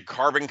else, it's a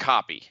carbon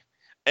copy.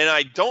 And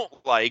I don't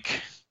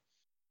like,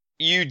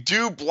 you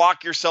do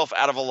block yourself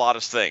out of a lot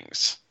of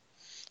things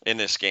in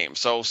this game.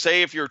 So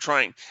say if you're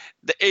trying,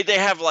 they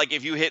have like,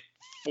 if you hit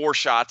 4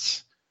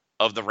 shots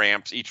of the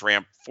ramps, each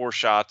ramp, 4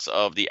 shots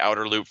of the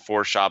outer loop,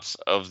 4 shots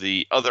of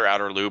the other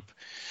outer loop,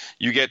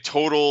 you get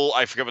total,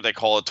 I forget what they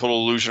call it,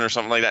 total illusion or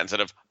something like that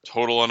instead of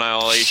total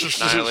annihilation.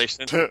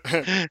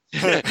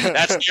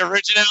 That's the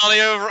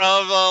originality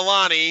of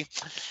Lonnie.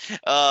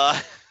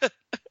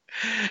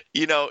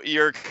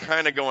 You're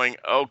kind of going,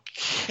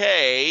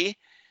 okay,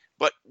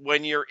 but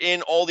when you're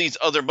in all these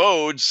other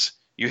modes,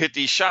 you hit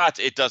these shots,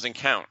 it doesn't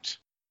count.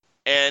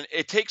 And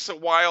it takes a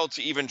while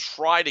to even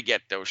try to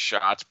get those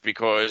shots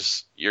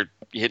because you're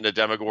hitting a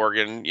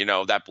Demogorgon,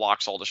 that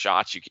blocks all the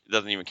shots. It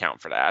doesn't even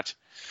count for that.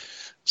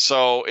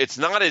 So it's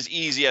not as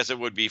easy as it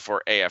would be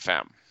for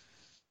AFM.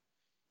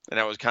 And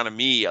that was kind of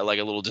me, like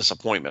a little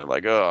disappointment.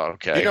 Like, oh,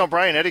 okay.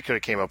 Brian Eddy could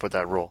have came up with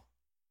that rule.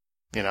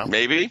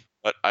 Maybe,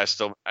 but I'm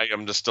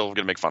just still going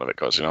to make fun of it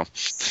because,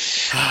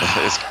 it's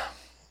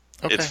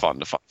fun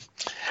to fun.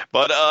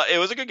 But it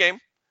was a good game.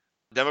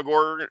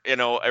 Demogorgon,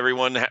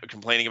 everyone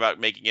complaining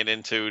about making it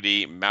into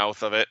the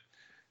mouth of it.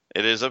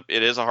 It is a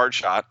hard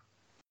shot.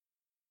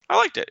 I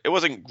liked it. It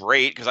wasn't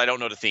great because I don't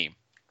know the theme.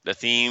 The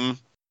theme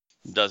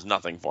does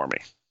nothing for me.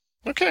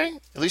 Okay,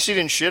 at least you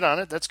didn't shit on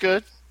it. That's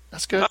good.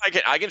 That's good. I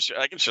can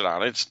shit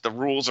on it. The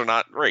rules are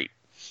not great.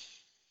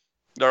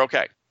 They're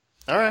okay.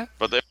 All right.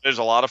 But there's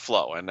a lot of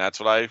flow, and that's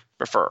what I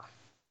prefer.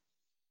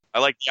 I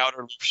like the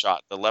outer loop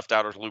shot, the left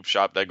outer loop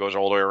shot that goes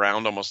all the way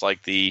around, almost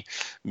like the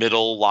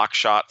middle lock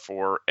shot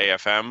for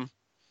AFM,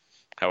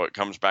 how it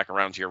comes back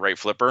around to your right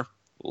flipper.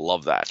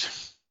 Love that.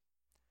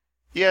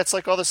 Yeah, it's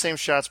like all the same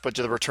shots, but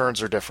the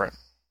returns are different.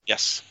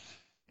 Yes.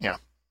 Yeah.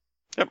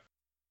 Yep.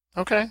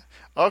 Okay,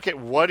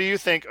 what do you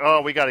think?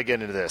 Oh, we got to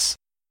get into this.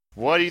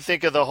 What do you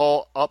think of the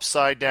whole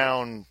upside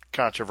down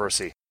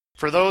controversy?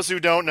 For those who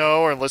don't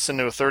know or listen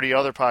to 30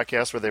 other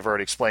podcasts where they've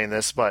already explained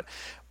this, but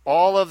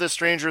all of the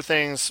Stranger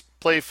Things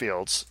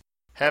playfields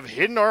have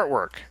hidden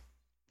artwork.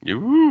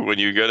 Ooh, when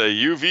you get a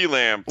UV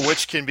lamp.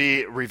 Which can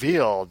be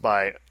revealed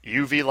by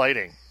UV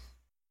lighting.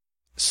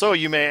 So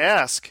you may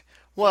ask,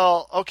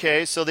 well,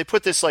 okay, so they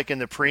put this like in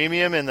the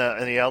premium in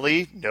the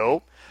LE?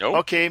 Nope.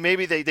 Okay,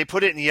 maybe they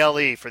put it in the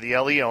LE for the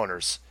LE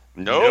owners.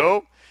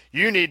 Nope.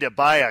 You need to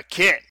buy a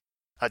kit,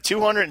 a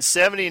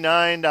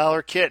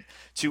 $279 kit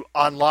to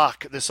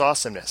unlock this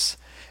awesomeness.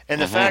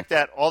 And the fact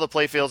that all the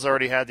playfields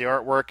already had the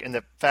artwork and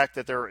the fact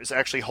that there is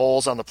actually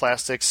holes on the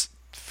plastics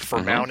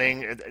for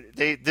mounting,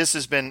 this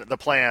has been the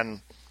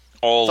plan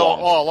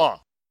all along.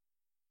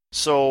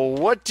 So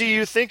what do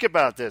you think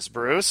about this,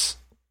 Bruce?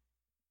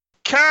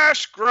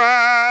 Cash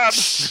grab!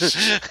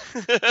 The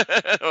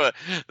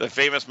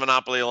famous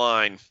Monopoly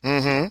line.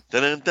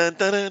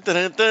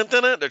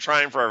 Mm-hmm. They're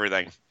trying for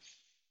everything.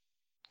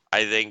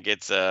 I think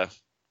it's a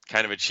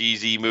kind of a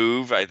cheesy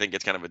move. I think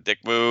it's kind of a dick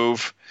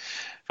move.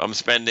 If I'm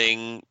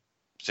spending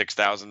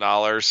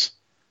 $6,000,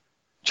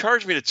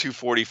 charge me the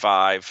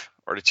 $245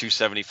 or the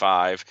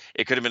 $275.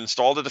 It could have been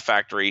installed at the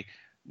factory.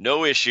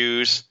 No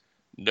issues.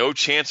 No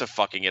chance of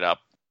fucking it up.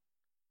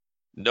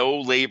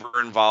 No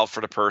labor involved for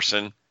the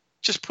person.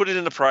 Just put it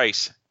in the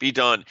price. Be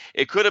done.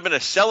 It could have been a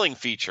selling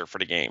feature for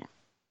the game.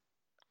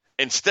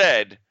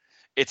 Instead,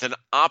 it's an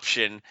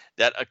option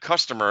that a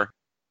customer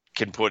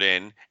can put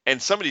in,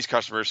 and some of these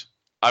customers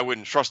I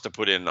wouldn't trust to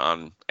put in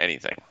on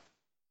anything.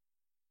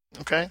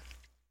 Okay.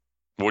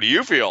 What do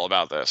you feel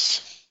about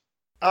this?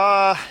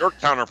 Your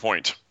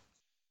counterpoint.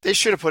 They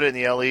should have put it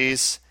in the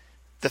LEs.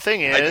 The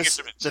thing is,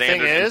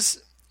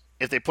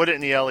 if they put it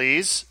in the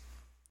LEs,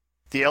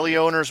 the LE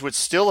owners would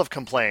still have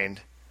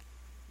complained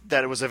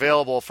that it was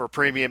available for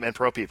premium and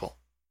pro people.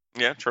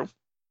 Yeah, true.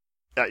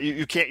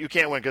 You can't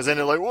win because then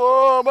they're like,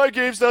 whoa, my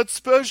game's not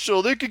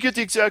special. They could get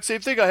the exact same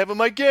thing I have in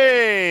my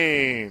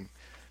game.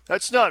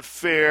 That's not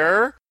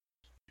fair.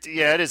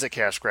 Yeah, it is a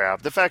cash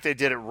grab. The fact they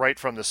did it right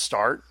from the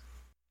start,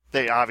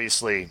 they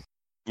obviously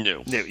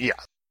knew. Yeah.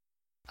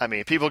 I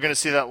mean, people are going to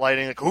see that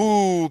lighting like,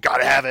 ooh,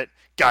 gotta have it.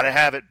 Gotta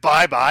have it.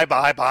 Bye.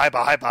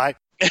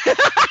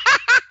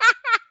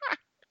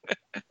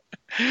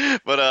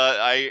 But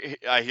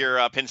I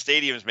hear Penn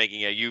Stadium's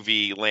making a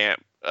UV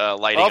lamp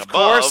lighting above. Of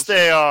course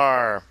they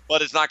are.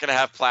 But it's not going to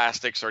have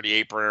plastics or the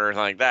apron or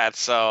anything like that.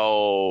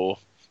 So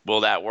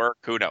will that work?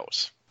 Who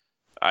knows?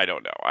 I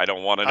don't know. I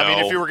don't want to know. I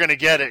mean, if you were going to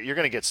get it, you're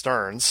going to get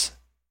Stearns.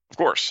 Of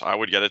course, I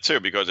would get it too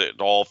because it's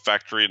all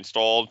factory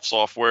installed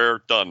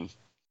software done.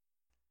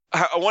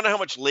 I wonder how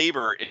much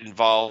labor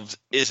involved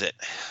is it?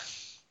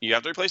 You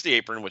have to replace the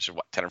apron, which is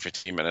 10 or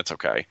 15 minutes.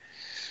 Okay.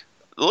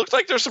 It looks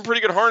like there's some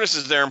pretty good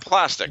harnesses there in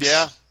plastics.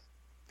 Yeah,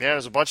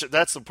 there's a bunch of.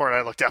 That's the part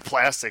I looked at.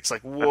 Plastics,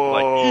 like whoa,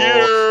 like,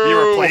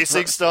 you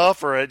replacing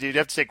stuff, or do you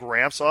have to take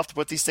ramps off to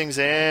put these things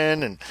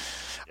in? And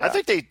yeah. I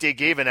think they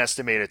gave an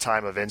estimated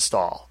time of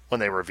install when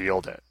they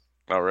revealed it.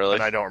 Oh, really?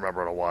 And I don't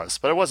remember what it was,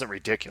 but it wasn't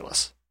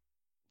ridiculous.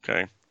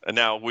 Okay. And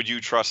now, would you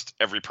trust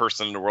every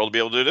person in the world to be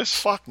able to do this?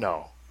 Fuck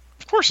no.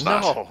 Of course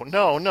not.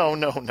 No.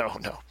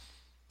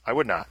 I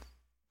would not.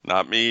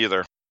 Not me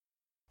either.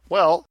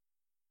 Well,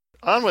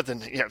 on with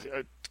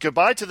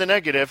goodbye to the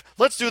negative.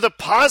 Let's do the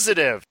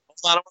positive.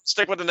 I don't want to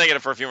stick with the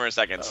negative for a few more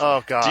seconds.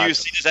 Oh, God. Do you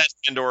see this as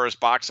Pandora's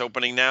box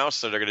opening now,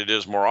 so they're going to do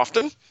this more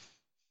often?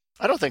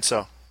 I don't think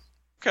so.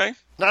 Okay.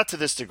 Not to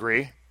this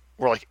degree,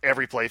 where like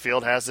every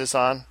playfield has this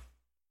on.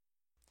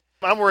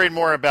 I'm worried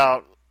more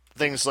about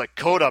things like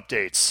code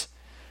updates.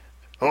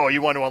 Oh,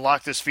 you want to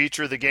unlock this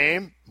feature of the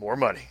game? More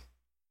money.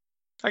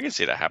 I can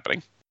see that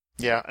happening.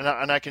 Yeah,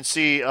 and I can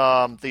see the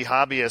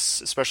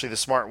hobbyists, especially the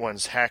smart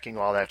ones, hacking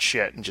all that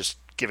shit and just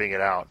giving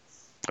it out.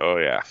 Oh,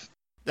 yeah.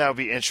 That would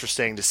be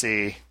interesting to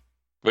see.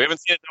 We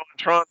haven't seen it on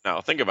Tron now.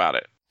 Think about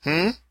it.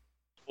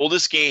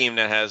 Oldest game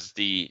that has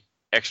the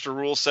extra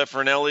rule set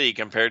for an LE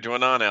compared to a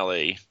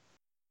non-LE,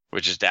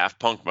 which is Daft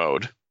Punk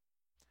mode.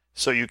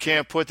 So you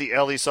can't put the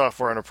LE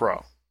software in a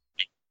Pro.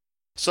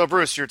 So,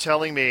 Bruce, you're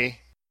telling me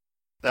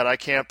that I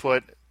can't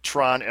put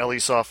Tron LE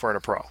software in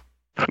a Pro?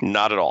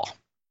 Not at all.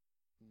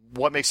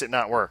 What makes it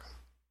not work?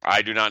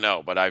 I do not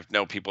know, but I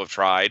know people have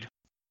tried,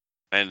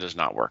 and it does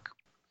not work.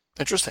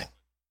 Interesting.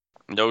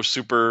 No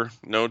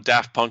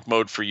Daft Punk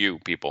mode for you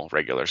people,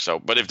 regular. So,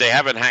 but if they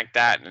haven't hacked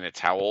that, and it's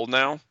how old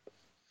now?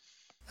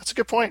 That's a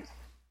good point.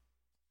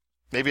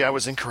 Maybe I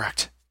was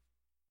incorrect.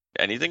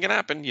 Anything can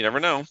happen. You never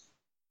know.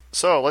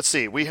 So let's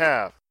see. We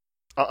have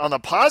on the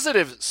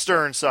positive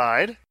Stern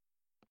side.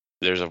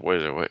 There's a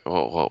wait.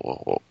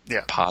 Whoa.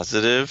 Yeah.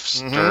 Positive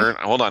Stern.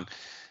 Hold on.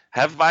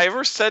 Have I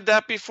ever said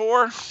that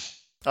before?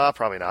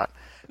 Probably not.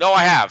 No,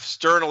 I have.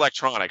 Stern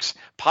Electronics.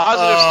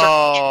 Positive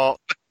Stern.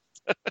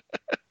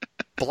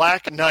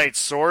 Black Knight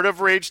Sword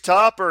of Rage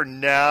Topper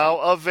now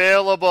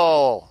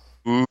available.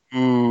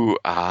 Ooh.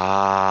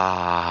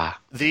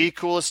 The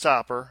coolest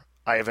topper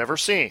I have ever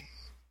seen.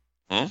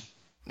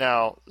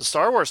 Now, the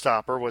Star Wars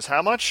topper was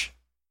how much?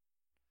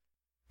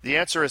 The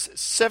answer is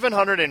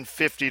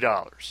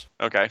 $750.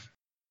 Okay.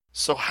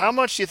 So how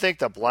much do you think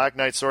the Black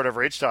Knight Sword of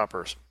Rage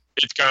toppers?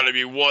 It's got to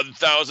be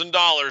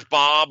 $1,000,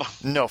 Bob.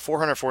 No,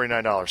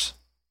 $449.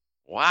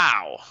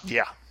 Wow.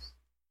 Yeah.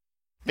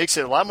 Makes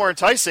it a lot more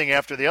enticing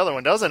after the other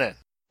one, doesn't it?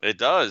 It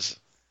does.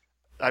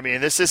 I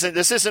mean, this isn't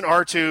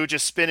R2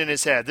 just spinning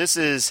his head. This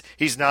is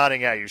he's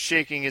nodding at you,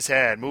 shaking his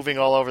head, moving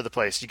all over the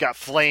place. You got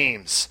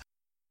flames.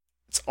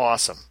 It's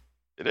awesome.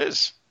 It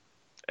is.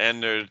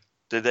 And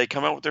did they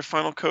come out with their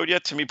final code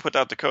yet? Timmy put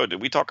out the code.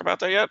 Did we talk about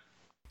that yet?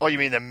 Oh, you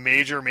mean the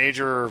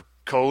major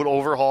code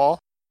overhaul?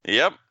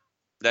 Yep.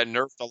 That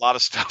nerfed a lot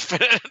of stuff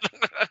in it.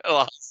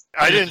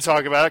 I didn't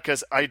talk about it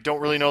because I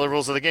don't really know the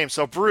rules of the game.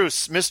 So,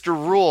 Bruce, Mr.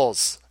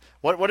 Rules,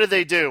 what did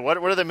they do? What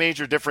are the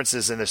major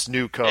differences in this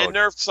new code? It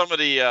nerfed some of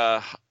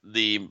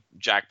the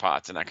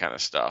jackpots and that kind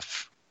of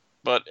stuff.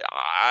 But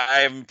I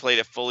haven't played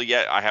it fully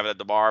yet. I have it at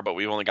the bar, but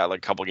we've only got like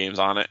a couple games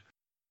on it.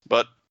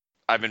 But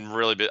I've been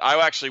really busy.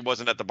 I actually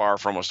wasn't at the bar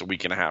for almost a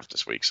week and a half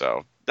this week,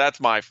 so that's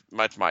my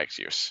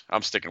excuse.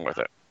 I'm sticking with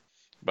it.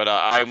 But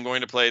I'm going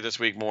to play this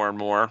week more and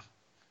more.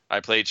 I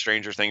played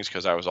Stranger Things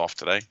because I was off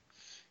today.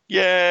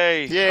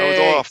 Yay! I was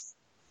off.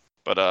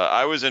 But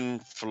I was in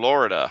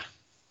Florida,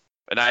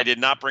 and I did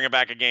not bring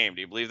back a game.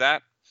 Do you believe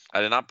that?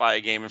 I did not buy a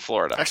game in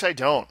Florida. Actually, I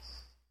don't.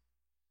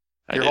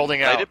 You're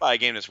holding out. I did buy a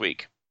game this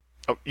week.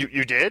 Oh,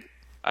 you did?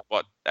 I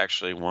bought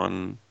actually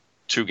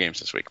 2 games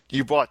this week.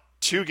 You bought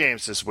 2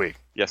 games this week?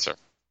 Yes, sir.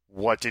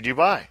 What did you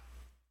buy?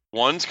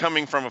 One's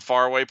coming from a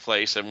faraway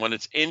place, and when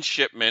it's in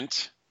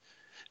shipment,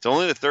 it's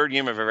only the 3rd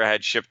game I've ever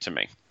had shipped to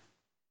me.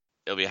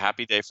 It'll be a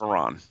happy day for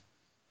Ron.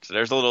 So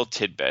there's a little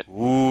tidbit.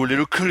 Ooh,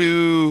 little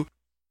clue.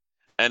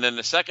 And then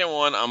the second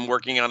one, I'm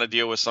working on a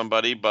deal with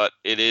somebody, but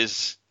it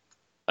is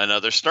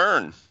another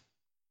Stern.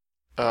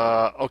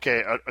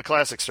 Okay, a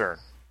classic Stern.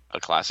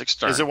 A classic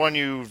Stern. Is it one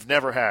you've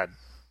never had?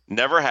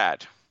 Never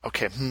had.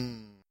 Okay.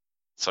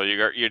 So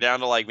you're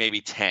down to like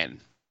maybe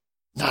 10.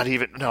 Not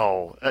even,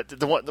 no.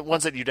 The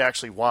ones that you'd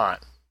actually want.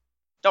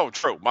 No,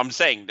 true. I'm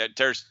saying that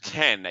there's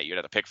 10 that you'd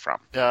have to pick from.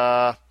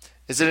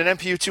 Is it an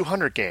MPU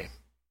 200 game?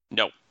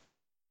 No.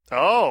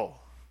 Oh.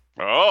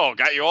 Oh,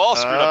 got you all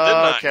screwed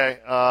up, didn't I? Okay.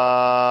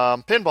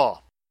 Pinball.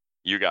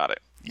 You got it.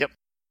 Yep.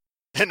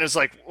 And it's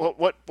like,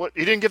 what?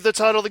 He didn't give the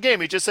title of the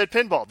game. He just said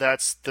pinball.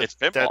 It's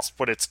pinball. That's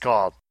what it's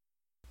called.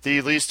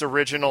 The least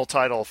original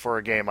title for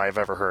a game I've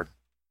ever heard.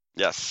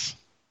 Yes.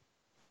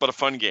 But a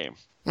fun game.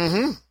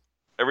 Mm-hmm.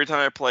 Every time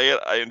I play it,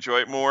 I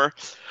enjoy it more.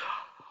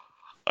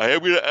 I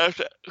am going to have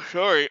to...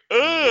 Sorry.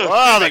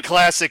 Oh, the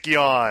classic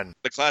yawn.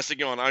 The classic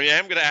yawn. I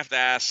am going to have to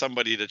ask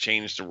somebody to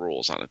change the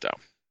rules on it, though.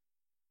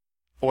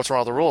 What's wrong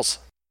with the rules?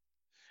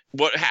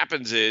 What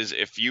happens is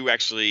if you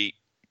actually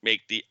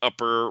make the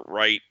upper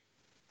right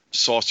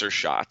saucer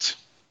shot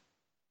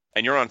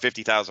and you're on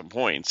 50,000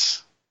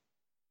 points,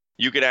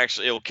 you could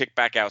actually... It'll kick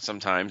back out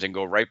sometimes and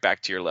go right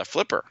back to your left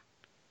flipper.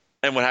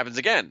 And what happens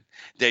again?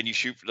 Then you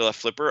shoot the left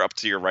flipper up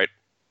to your right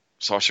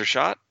saucer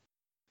shot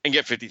and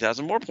get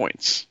 50,000 more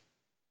points.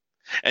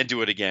 And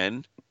do it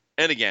again,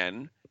 and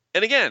again,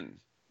 and again.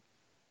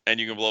 And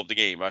you can blow up the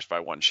game just by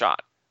one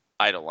shot.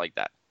 I don't like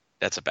that.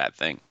 That's a bad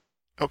thing.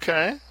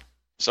 Okay.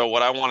 So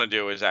what I want to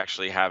do is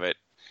actually have it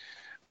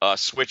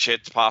switch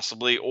hits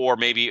possibly, or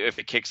maybe if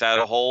it kicks out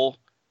of a hole,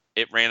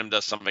 it random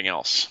does something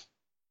else.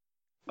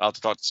 I'll have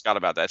to talk to Scott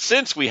about that.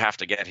 Since we have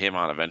to get him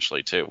on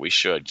eventually, too. We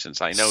should,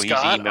 since I know Scott, he's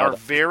emailed. Our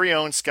very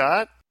own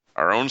Scott?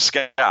 Our own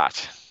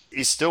Scott.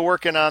 He's still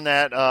working on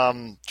that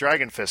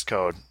Dragon Fist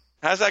code.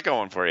 How's that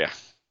going for you?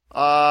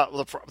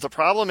 The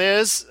problem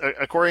is,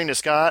 according to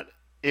Scott,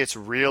 it's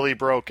really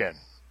broken.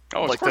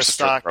 Oh, like the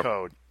stock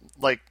code.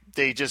 Like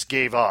they just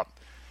gave up.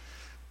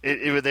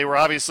 They were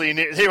obviously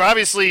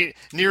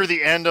near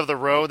the end of the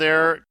road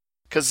there,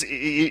 because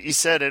he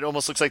said it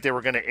almost looks like they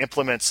were going to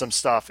implement some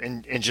stuff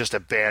and just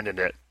abandoned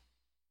it.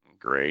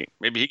 Great.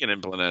 Maybe he can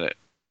implement it.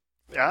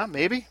 Yeah,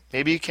 maybe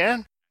he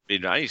can. Be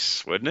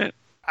nice, wouldn't it?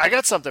 I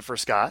got something for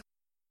Scott.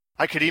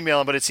 I could email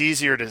him, but it's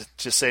easier to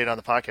just say it on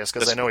the podcast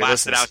because I know he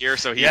listens. It out here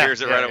so he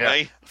hears it right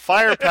away.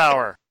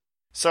 Firepower.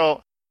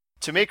 So,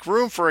 to make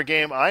room for a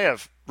game I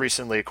have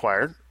recently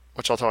acquired,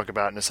 which I'll talk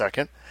about in a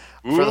second,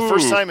 for the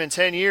first time in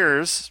 10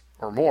 years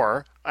or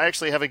more, I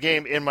actually have a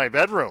game in my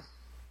bedroom.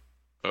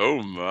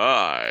 Oh,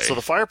 my. So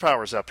the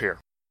Firepower's up here.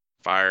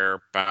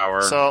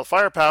 Firepower. So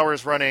Firepower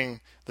is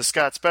running the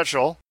Scott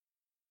Special.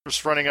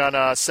 It's running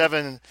on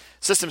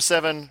System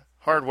 7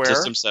 hardware.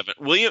 System 7.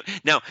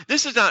 Now,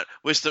 this is not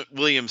with the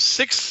William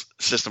 6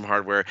 system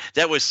hardware.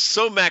 That was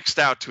so maxed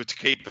out to its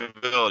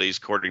capabilities,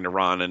 according to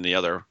Ron and the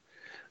other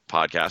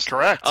podcast.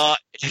 Correct.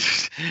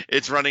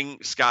 It's running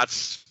Scott's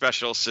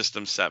Special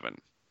System 7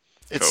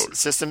 It's code.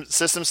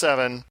 System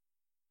 7.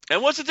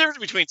 And what's the difference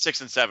between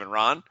 6 and 7,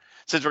 Ron?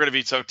 Since we're going to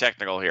be so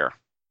technical here.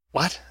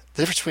 What?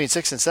 The difference between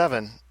 6 and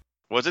 7?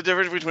 What's the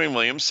difference between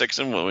William 6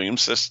 and William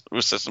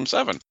System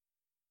 7?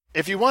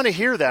 If you want to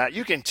hear that,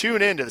 you can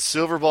tune in to the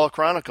Silver Ball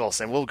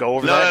Chronicles, and we'll go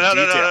over that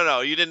in detail.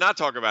 No. You did not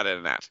talk about it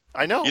in that.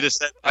 I know. You just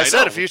said, I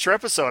said a future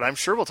episode. I'm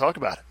sure we'll talk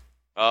about it.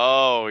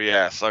 Oh,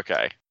 yes.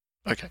 Okay.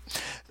 Okay,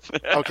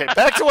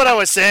 back to what I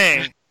was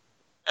saying.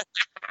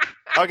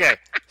 Okay,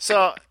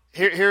 so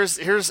here's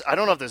I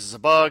don't know if this is a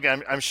bug.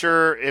 I'm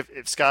sure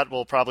if Scott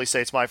will probably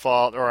say it's my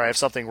fault, or I have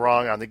something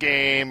wrong on the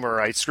game,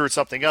 or I screwed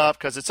something up,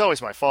 because it's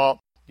always my fault.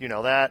 You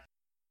know that.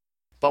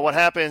 But what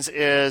happens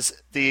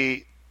is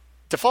the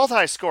default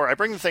high score, I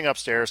bring the thing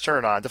upstairs,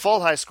 turn it on.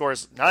 Default high score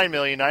is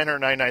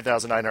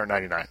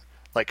 9,999,999.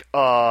 Like,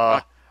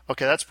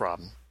 okay, that's a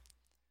problem.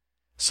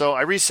 So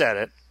I reset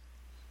it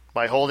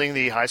by holding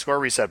the high score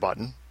reset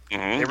button.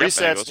 Mm-hmm. It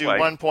resets to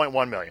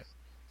 1.1 million.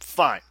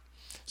 Fine.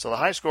 So the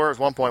high score is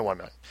 1.1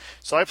 million.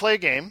 So I play a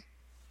game,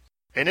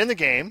 and in the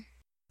game,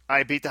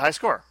 I beat the high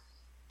score.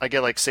 I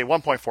get, like, say,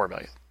 1.4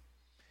 million.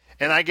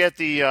 And I get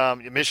the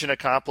mission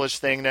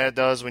accomplished thing that it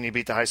does when you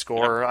beat the high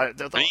score.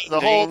 The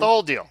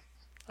whole deal.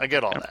 I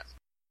get all that.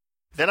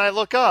 Then I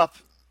look up,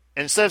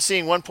 and instead of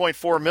seeing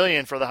 1.4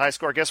 million for the high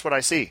score, guess what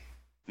I see?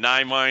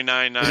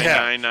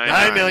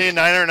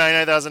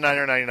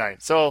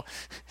 9,999,999. So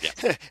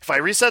if I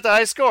reset the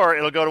high score,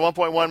 it'll go to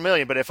 1.1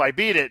 million. But if I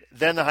beat it,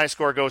 then the high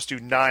score goes to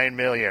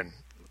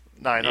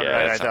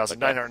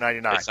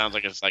 9,999,999. It sounds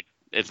like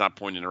it's not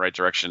pointing in the right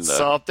direction.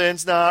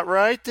 Something's not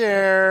right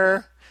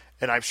there.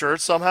 And I'm sure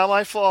it's somehow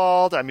my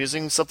fault. I'm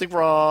using something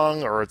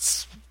wrong, or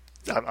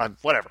I'm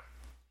whatever.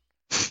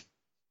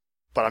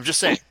 But I'm just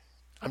saying.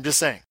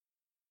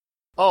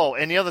 Oh,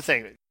 and the other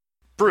thing,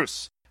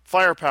 Bruce,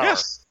 Firepower.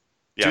 Yes.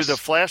 Do the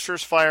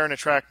flashers fire in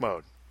attract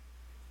mode?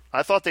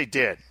 I thought they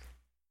did.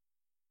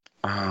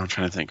 I'm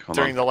trying to think.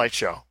 During the light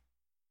show.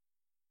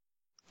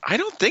 I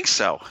don't think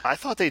so. I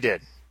thought they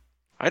did.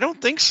 I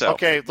don't think so.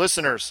 Okay,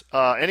 listeners.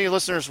 Any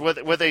listeners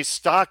with a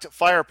stocked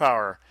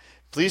Firepower,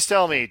 please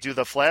tell me, do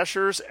the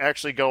flashers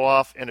actually go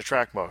off in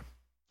attract mode?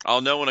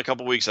 I'll know in a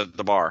couple weeks at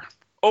the bar.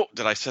 Oh,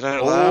 did I say that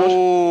out loud?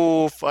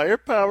 Oh,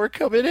 Firepower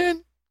coming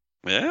in?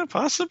 Yeah,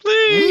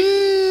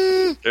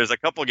 possibly. There's a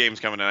couple games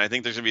coming in. I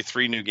think there's going to be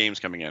 3 new games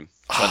coming in.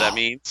 What that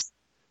means,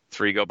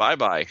 3 go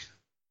bye-bye.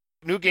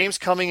 New games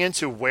coming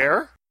into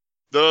where?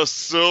 The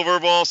Silver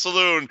Ball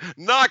Saloon.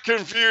 Not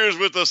confused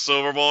with the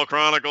Silver Ball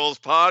Chronicles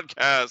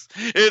podcast.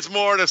 It's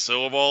more the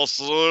Silver Ball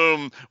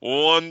Saloon.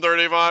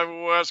 135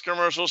 West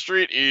Commercial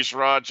Street, East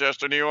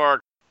Rochester, New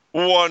York.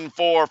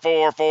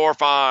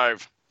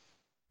 14445.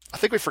 I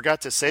think we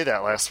forgot to say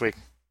that last week.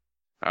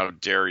 How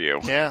dare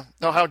you? Yeah.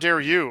 No, how dare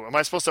you? Am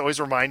I supposed to always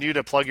remind you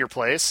to plug your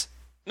place?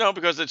 No,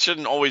 because it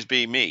shouldn't always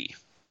be me.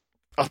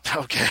 Oh,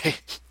 okay.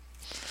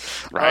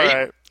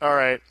 Right? All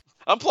right.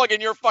 I'm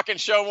plugging your fucking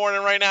show more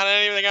than right now than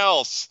anything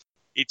else.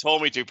 He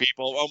told me to,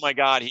 people. Oh my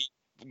God.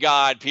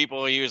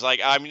 People, he was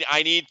like, I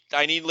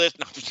need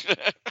lists.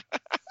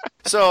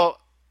 So,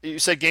 you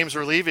said games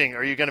were leaving.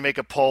 Are you going to make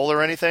a poll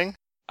or anything?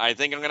 I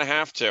think I'm going to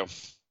have to.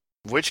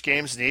 Which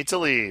games need to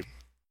leave?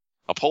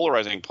 A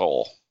polarizing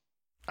poll.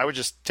 I would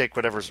just take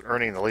whatever's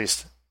earning the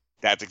least.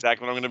 That's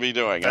exactly what I'm going to be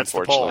doing, That's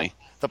unfortunately.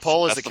 The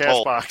poll is That's the the cash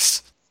poll.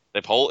 box.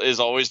 The poll is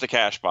always the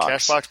cash box.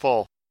 Cash box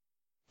poll.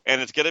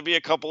 And it's going to be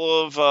a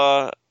couple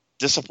of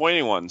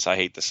disappointing ones, I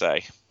hate to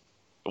say.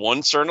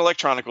 One certain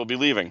electronic will be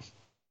leaving.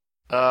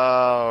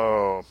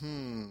 Oh.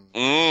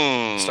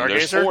 There's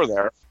Stargazer? 4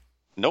 there.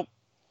 Nope.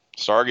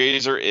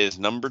 Stargazer is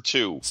number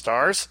 2.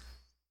 Stars?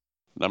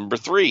 Number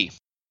 3.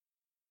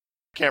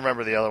 Can't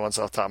remember the other ones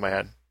off the top of my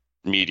head.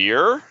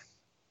 Meteor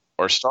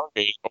or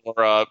Stargate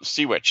or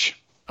Sea Witch.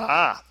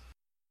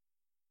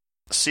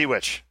 Sea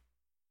Witch.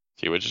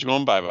 Sea Witch is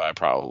going bye-bye,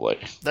 probably.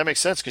 That makes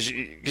sense because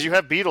you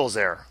have Beatles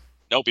there.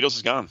 No, Beatles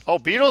is gone. Oh,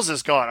 Beatles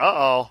is gone.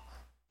 Uh-oh.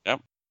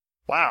 Yep.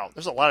 Wow,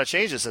 there's a lot of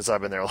changes since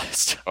I've been there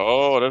last.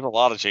 Oh, there's a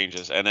lot of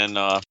changes. And then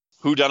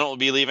Whodunit will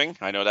be leaving.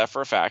 I know that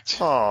for a fact.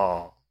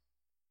 Oh.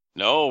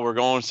 No, we're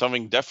going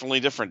something definitely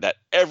different that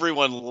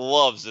everyone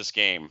loves this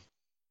game.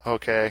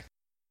 Okay.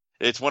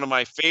 It's one of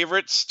my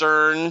favorite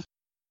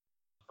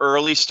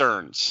early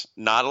Sterns.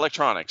 Not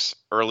electronics,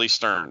 early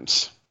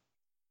Sterns.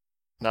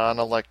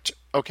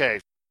 Okay.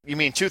 You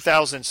mean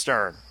 2000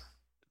 Stern?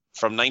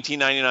 From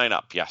 1999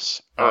 up,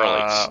 yes.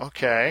 Early.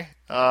 Okay.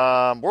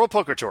 World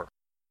Poker Tour.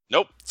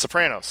 Nope.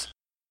 Sopranos.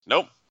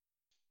 Nope.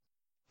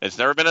 It's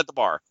never been at the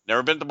bar.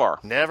 Never been at the bar.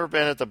 Never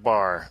been at the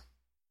bar.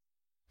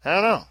 I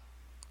don't know.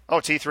 Oh,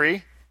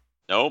 T3?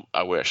 Nope,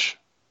 I wish.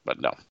 But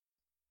no.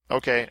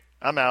 Okay,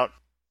 I'm out.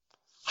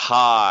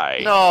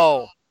 High.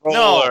 No.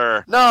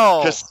 Roller.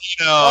 No.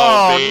 Casino.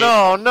 Oh, baby.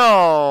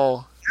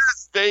 no.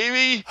 Yes,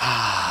 baby.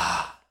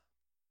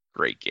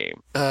 Great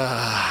game.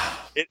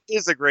 It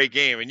is a great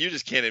game, and you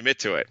just can't admit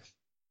to it.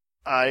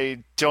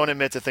 I don't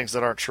admit to things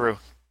that aren't true.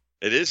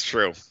 It is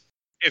true.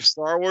 If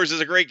Star Wars is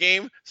a great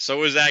game,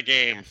 so is that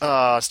game.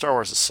 Star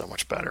Wars is so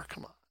much better.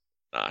 Come on.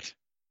 Not.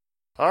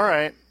 All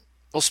right.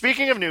 Well,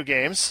 speaking of new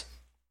games.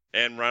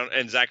 And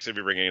Zach's going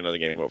to be bringing another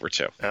game over,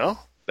 too.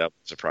 Oh? That was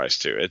a surprise,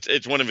 too.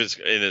 It's one of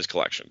in his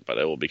collection, but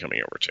it will be coming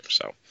over, too.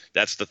 So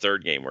that's the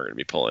third game we're going to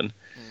be pulling.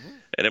 Mm-hmm.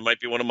 And it might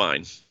be one of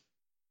mine.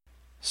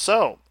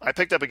 So, I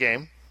picked up a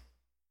game.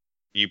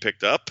 You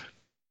picked up?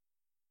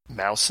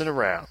 Mousing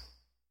Around.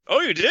 Oh,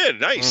 you did?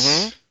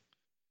 Nice. Mm-hmm.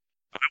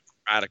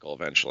 Radical,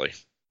 eventually.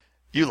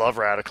 You love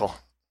Radical.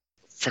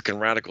 Fucking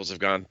Radicals have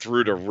gone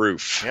through the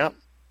roof. Yep.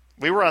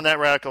 We were on that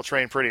Radical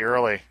train pretty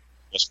early.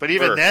 Yes, but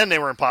even then, they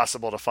were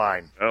impossible to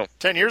find. Oh.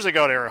 10 years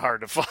ago, they were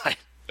hard to find.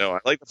 No,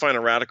 I'd like to find a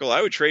Radical.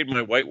 I would trade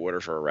my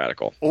Whitewater for a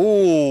Radical.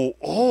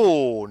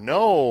 Oh,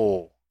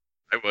 no.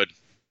 I would.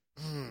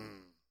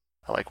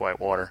 I like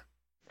Whitewater.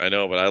 I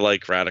know, but I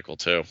like Radical,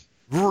 too.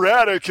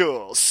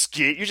 Radical.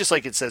 Skate. You just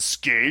like it says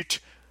skate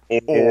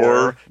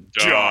or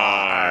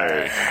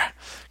die.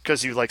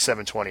 Because you like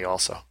 720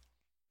 also.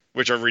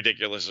 Which are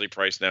ridiculously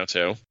priced now,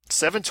 too.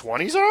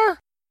 720s are?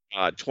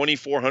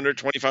 $2,400,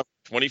 $24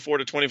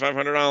 to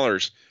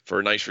 $2,500 for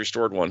a nice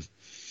restored one.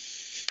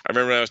 I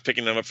remember when I was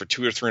picking them up for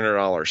 $200 or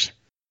 $300.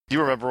 You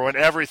remember when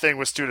everything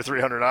was $200 to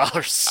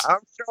 $300? I'm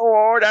so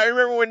old. I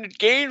remember when the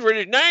games were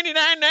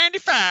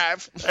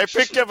 $99.95. I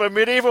picked up a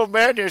Medieval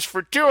Madness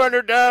for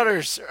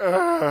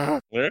 $200.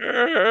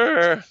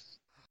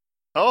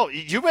 Oh,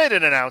 you made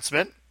an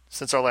announcement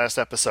since our last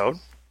episode.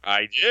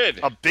 I did.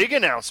 A big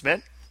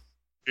announcement.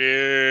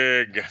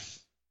 Big.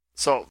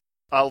 So,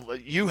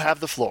 you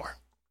have the floor.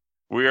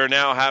 We are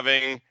now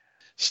having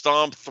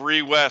Stomp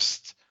 3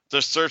 West, the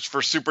search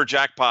for super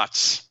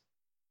jackpots.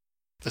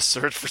 The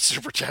search for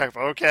super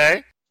jackpot.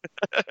 Okay.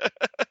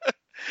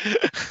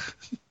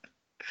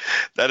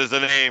 That is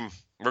the name.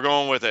 We're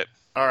going with it.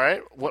 All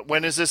right.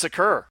 When does this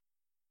occur?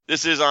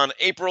 This is on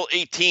April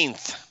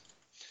 18th.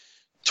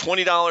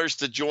 $20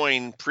 to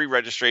join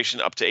pre-registration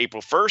up to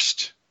April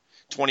 1st.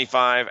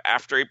 $25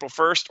 after April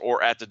 1st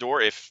or at the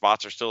door if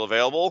spots are still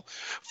available.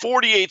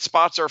 48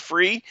 spots are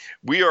free.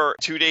 We are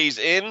 2 days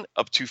in,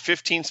 up to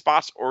 15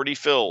 spots already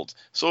filled.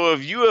 So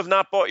if you have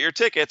not bought your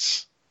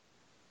tickets,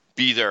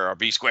 be there or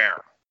be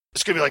square.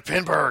 It's going to be like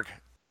Pinburgh.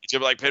 It's going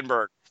to be like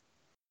Pinburgh.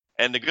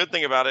 And the good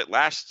thing about it,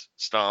 last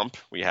Stomp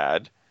we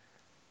had,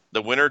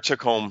 the winner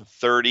took home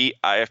 30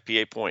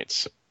 IFPA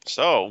points.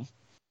 So,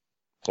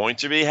 point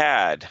to be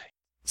had.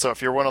 So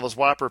if you're one of those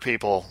Whopper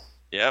people,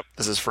 Yep.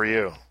 This is for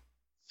you.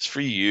 It's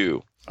for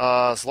you.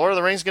 Is Lord of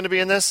the Rings going to be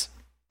in this?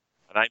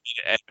 And I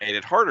made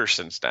it harder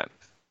since then.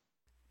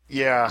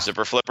 Yeah.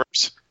 Zipper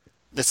flippers.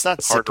 It's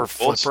not Harder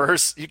zipper pulls.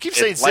 flippers. You keep It's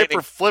saying lightning-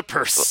 zipper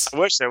flippers. I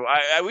wish so.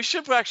 We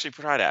should actually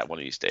try that one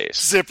of these days.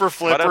 Zipper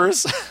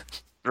flippers?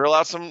 Drill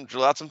out some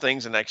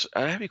things and actually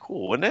that'd be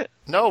cool, wouldn't it?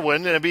 No,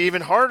 wouldn't it? It'd be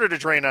even harder to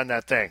drain on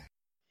that thing.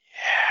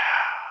 Yeah.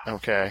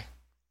 Okay.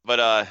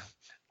 But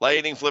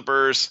lightning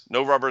flippers,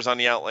 no rubbers on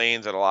the out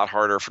lanes, and a lot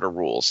harder for the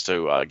rules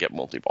to get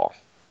multi-ball.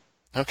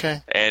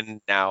 Okay. And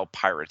now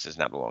Pirates is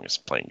now the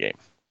longest playing game.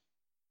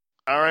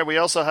 All right, we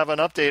also have an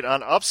update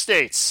on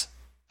upstates.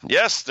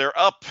 Yes, they're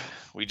up.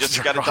 We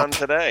just got it done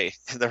today.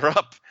 They're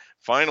up,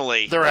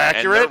 finally. They're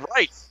accurate? And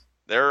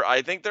they're right.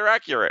 I think they're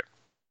accurate.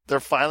 They're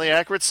finally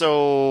accurate,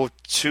 so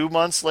 2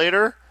 months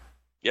later?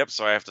 Yep,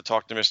 so I have to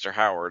talk to Mr.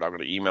 Howard. I'm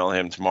going to email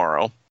him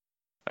tomorrow.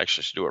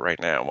 Actually, I should do it right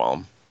now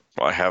while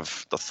I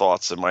have the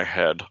thoughts in my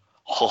head.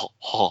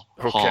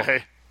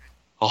 Okay.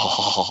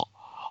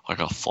 I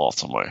got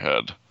thoughts in my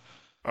head.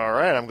 All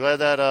right, I'm glad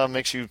that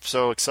makes you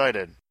so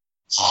excited.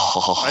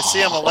 I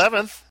see I'm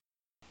 11th.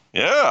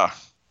 Yeah.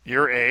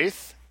 You're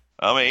 8th.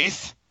 I'm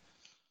 8th.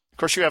 Of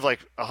course, you have like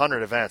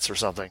 100 events or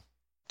something.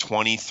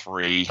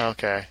 23.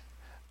 Okay.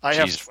 I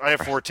have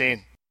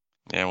 14.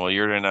 Yeah, well,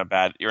 you're in the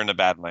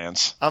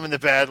Badlands. I'm in the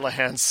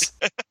Badlands.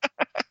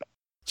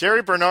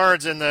 Jerry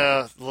Bernard's in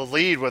the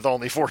lead with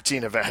only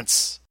 14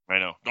 events. I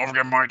know. Don't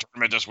forget my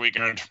tournament this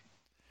weekend.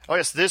 Oh,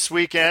 yes, this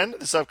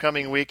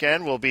upcoming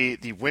weekend, will be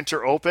the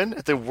Winter Open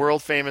at the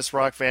world-famous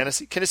Rock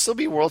Fantasy. Can it still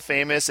be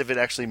world-famous if it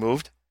actually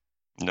moved?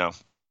 No.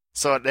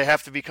 So they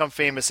have to become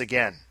famous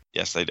again.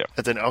 Yes, they do.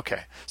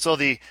 Okay. So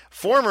the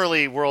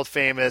formerly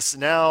world-famous,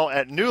 now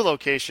at new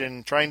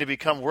location, trying to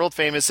become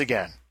world-famous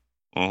again.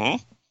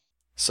 Mm-hmm.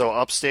 So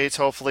upstates,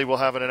 hopefully, will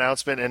have an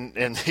announcement,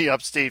 and the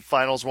upstate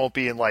finals won't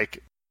be in,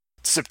 like,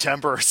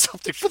 September or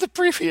something for the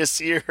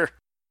previous year.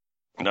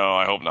 No,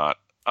 I hope not.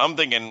 I'm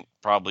thinking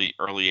probably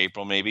early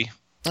April, maybe.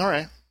 All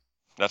right.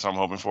 That's what I'm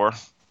hoping for.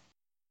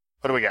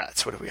 What do we got?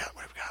 What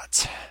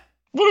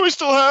do we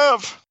still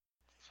have?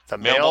 The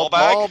mail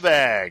ball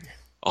bag.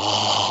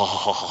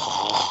 Oh.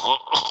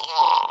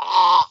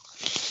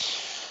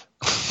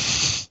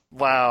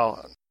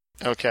 Wow.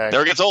 Okay.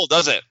 Never gets old,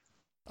 does it?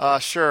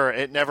 Sure.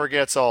 It never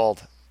gets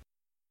old.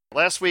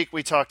 Last week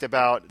we talked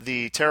about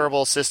the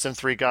terrible System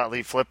 3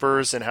 Gottlieb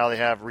flippers and how they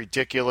have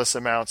ridiculous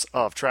amounts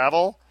of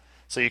travel,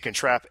 so you can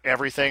trap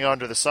everything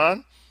under the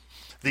sun.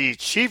 The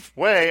cheap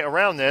way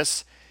around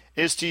this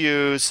is to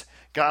use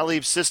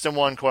Gottlieb System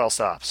 1 coil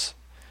stops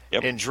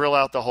and drill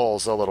out the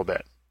holes a little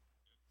bit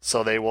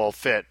so they will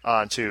fit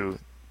onto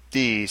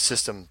the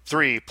System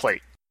 3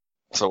 plate.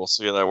 So we'll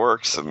see how that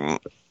works and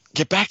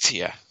get back to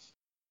you.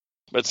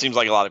 But it seems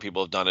like a lot of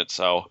people have done it,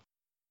 so.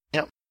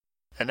 Yep.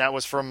 And that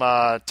was from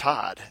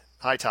Todd.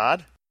 Hi,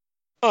 Todd.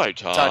 Hi,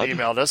 Todd. Todd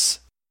emailed us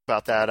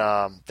about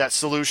that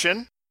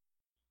solution.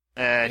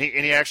 And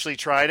he actually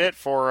tried it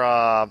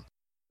for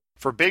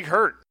Big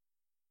Hurt.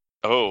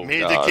 Oh,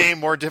 made God. the game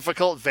more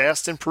difficult.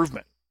 Vast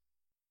improvement.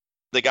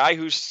 The guy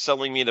who's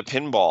selling me the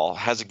pinball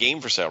has a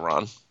game for sale,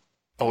 Ron.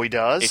 Oh, he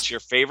does? It's your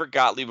favorite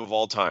Gottlieb of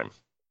all time.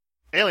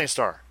 Alien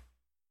Star.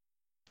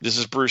 This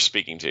is Bruce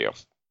speaking to you.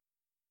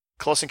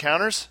 Close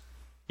Encounters?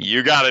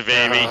 You got it,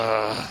 baby.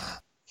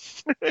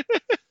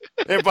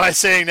 And by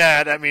saying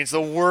that means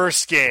the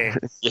worst game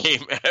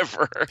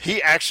ever.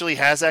 He actually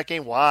has that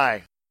game.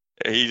 Why?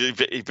 He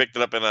picked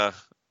it up in a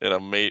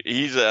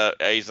he's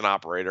an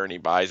operator and he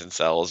buys and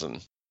sells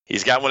and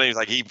he's got one. And he's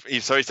like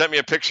so he sent me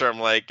a picture. I'm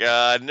like,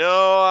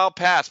 no, I'll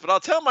pass, but I'll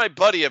tell my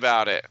buddy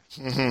about it.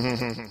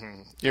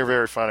 You're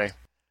very funny.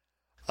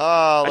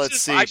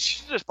 Let's see. I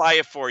should just buy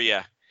it for you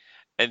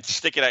and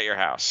stick it at your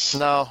house.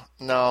 No.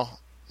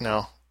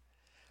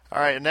 All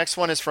right, the next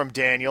one is from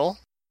Daniel.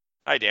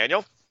 Hi,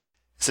 Daniel.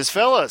 It says,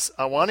 fellas,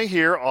 I want to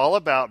hear all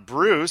about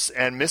Bruce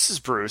and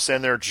Mrs. Bruce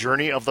and their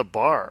journey of the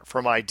bar,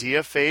 from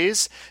idea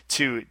phase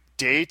to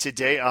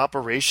day-to-day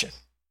operation.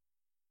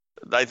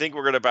 I think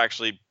we're going to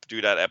actually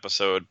do that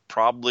episode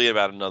probably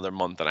about another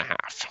month and a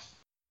half.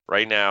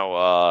 Right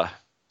now,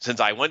 since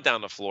I went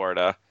down to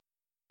Florida,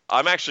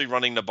 I'm actually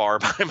running the bar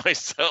by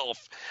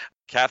myself.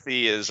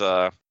 Kathy is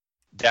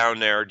down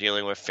there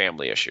dealing with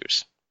family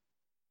issues.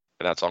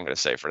 And that's all I'm going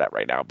to say for that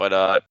right now.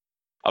 But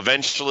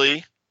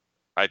eventually,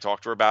 I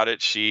talked to her about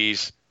it.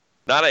 She's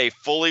not a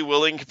fully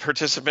willing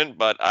participant,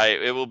 but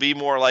it will be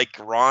more like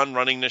Ron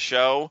running the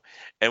show,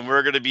 and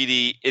we're going to be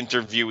the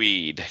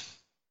interviewee.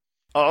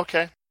 Oh,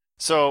 okay.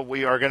 So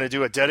we are going to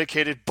do a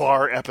dedicated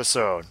bar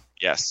episode.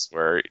 Yes,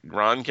 where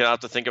Ron can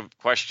have to think of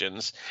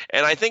questions.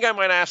 And I think I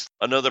might ask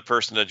another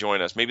person to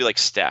join us, maybe like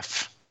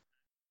Steph.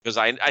 Because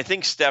I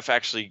think Steph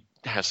actually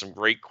has some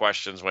great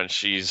questions when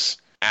she's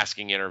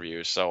asking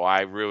interviews. So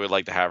I really would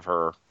like to have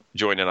her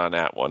join in on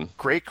that one.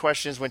 Great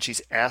questions when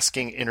she's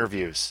asking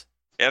interviews.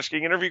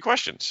 Asking interview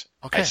questions,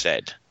 okay. I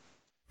said.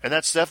 And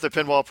that's Steph, the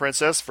Pinball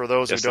Princess, for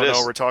those who don't know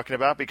what we're talking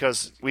about,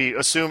 because we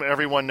assume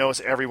everyone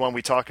knows everyone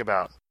we talk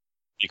about.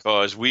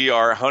 Because we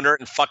are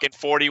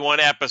 141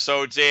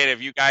 episodes in.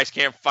 If you guys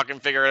can't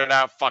fucking figure it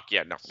out, fuck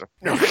you.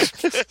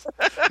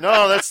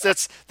 No,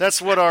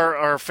 that's what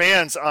our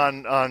fans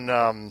on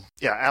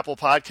Apple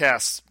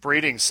Podcasts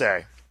ratings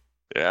say.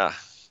 Yeah.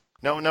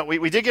 No,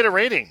 we did get a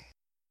rating.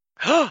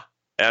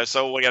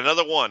 So we got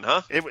another one,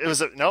 huh? It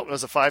was a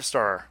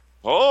 5-star.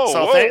 Oh,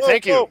 so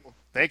thank you.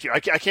 Thank you. I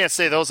can't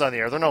say those on the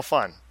air. They're no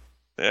fun.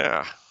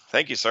 Yeah.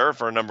 Thank you, sir,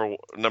 for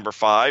number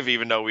 5,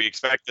 even though we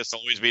expect this to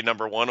always be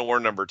number 1 or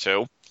number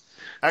 2.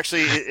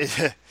 Actually,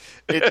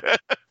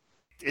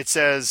 it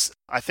says,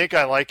 I think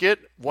I like it.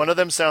 One of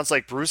them sounds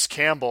like Bruce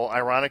Campbell,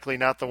 ironically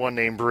not the one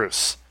named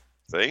Bruce.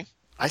 See?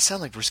 I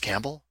sound like Bruce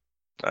Campbell?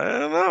 I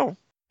don't know.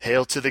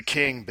 Hail to the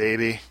king,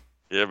 baby.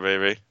 Yeah,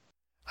 baby.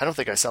 I don't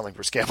think I sound like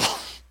Bruce Campbell.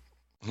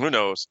 Who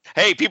knows?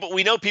 Hey,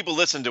 we know people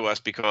listen to us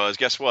because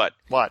guess what?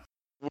 What?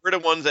 We're the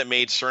ones that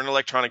made certain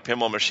electronic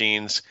pinball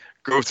machines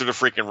go through the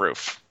freaking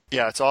roof.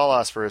 Yeah, it's all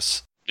us,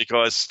 Bruce.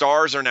 Because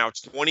stars are now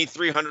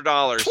 $2,300.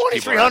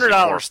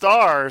 $2,300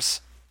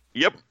 stars?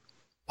 Yep.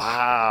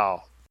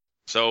 Wow.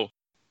 So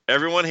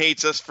everyone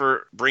hates us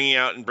for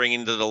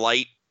bringing to the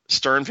light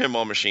Stern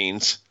pinball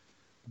machines,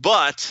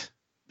 but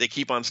they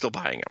keep on still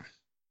buying them.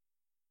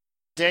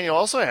 Daniel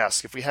also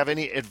asks if we have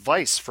any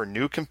advice for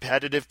new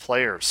competitive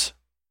players.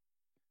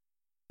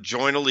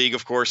 Join a league,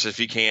 of course, if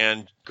you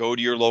can. Go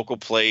to your local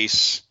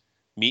place,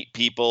 meet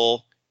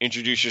people,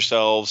 introduce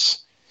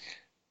yourselves,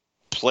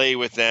 play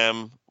with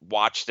them,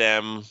 watch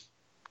them,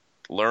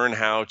 learn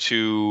how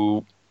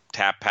to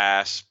tap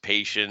pass,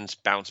 patience,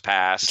 bounce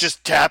pass.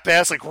 Just tap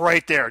pass, like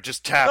right there.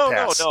 Just tap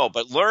pass. No,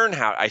 but learn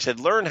how. I said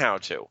learn how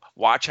to.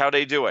 Watch how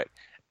they do it.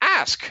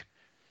 Ask.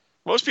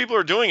 Most people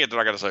are doing it. They're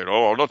not going to say,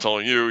 oh, I'm not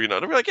telling you. They'll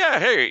be like, yeah,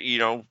 hey,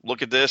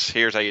 look at this.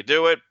 Here's how you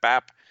do it.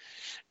 Bap.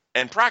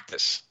 And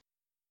practice.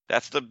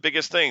 That's the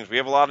biggest thing. We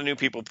have a lot of new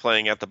people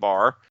playing at the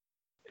bar.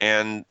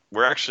 And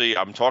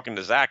I'm talking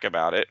to Zach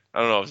about it. I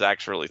don't know if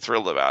Zach's really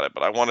thrilled about it,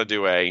 but I want to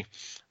do a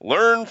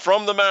learn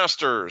from the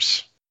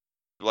masters.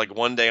 Like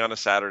one day on a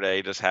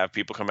Saturday, just have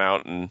people come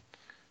out and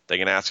they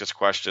can ask us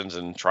questions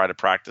and try to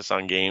practice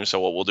on games. So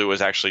what we'll do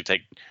is actually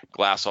take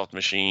glass off the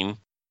machine.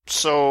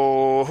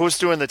 So who's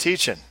doing the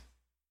teaching?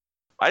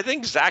 I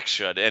think Zach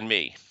should, and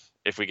me.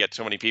 If we get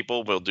so many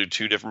people, we'll do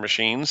 2 different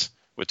machines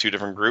with 2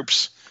 different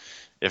groups.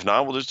 If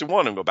not, we'll just do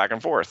one and go back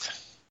and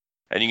forth.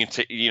 And you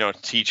can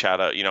teach how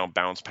to,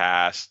 bounce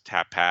pass,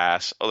 tap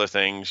pass, other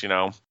things,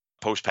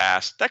 post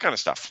pass, that kind of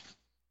stuff.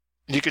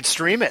 You could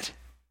stream it.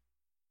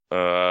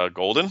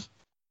 Golden?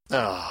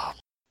 Oh.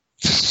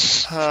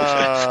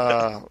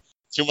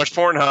 Too much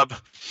Pornhub.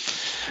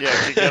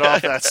 Yeah, get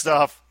off that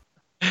stuff.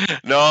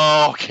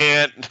 No,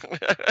 can't.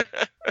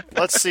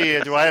 Let's see.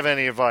 Do I have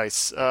any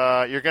advice?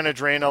 You're going to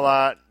drain a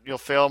lot. You'll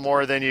fail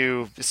more than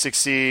you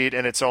succeed,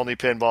 and it's only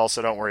pinball,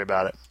 so don't worry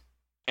about it.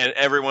 And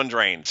everyone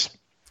drains.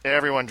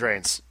 Everyone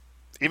drains.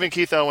 Even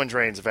Keith Owen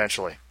drains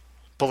eventually.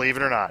 Believe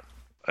it or not.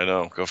 I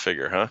know. Go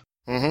figure, huh?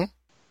 Mm-hmm.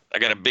 I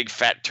got a big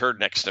fat turd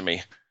next to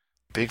me.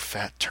 Big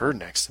fat turd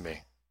next to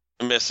me.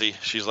 Missy.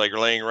 She's like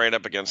laying right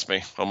up against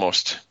me.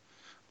 Almost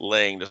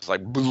laying just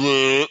like...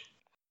 Bleh.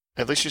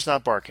 At least she's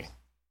not barking.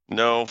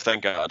 No,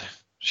 thank God.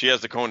 She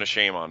has the cone of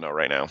shame on, though,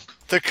 right now.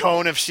 The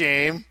cone of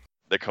shame?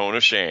 The cone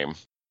of shame.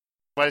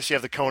 Why does she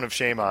have the cone of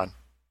shame on?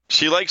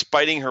 She likes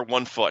biting her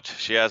one foot.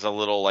 She has a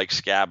little,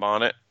 scab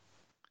on it.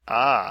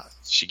 Ah.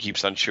 She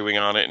keeps on chewing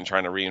on it and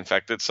trying to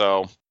reinfect it,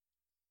 so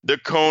the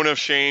cone of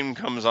shame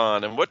comes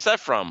on. And what's that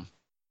from?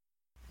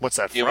 What's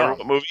that from? You remember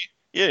what movie?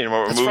 Yeah, you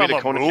remember what movie? From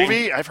the cone a movie? Of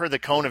shame? I've heard the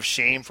cone of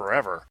shame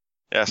forever.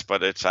 Yes,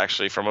 but it's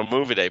actually from a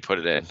movie they put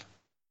it in.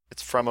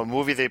 It's from a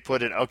movie they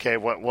put in. Okay,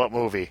 what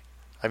movie?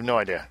 I have no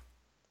idea.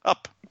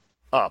 Up.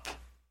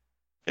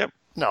 Yep.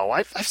 No,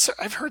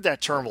 I've heard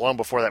that term long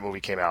before that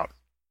movie came out.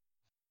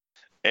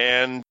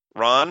 And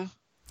Ron?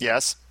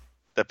 Yes?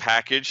 The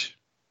package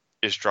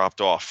is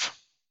dropped off.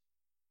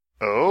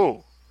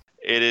 Oh.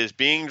 It is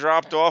being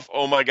dropped off.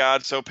 Oh my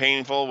God, so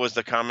painful was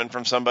the comment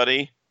from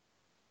somebody.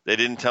 They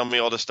didn't tell me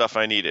all the stuff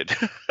I needed.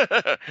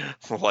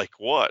 Like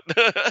what?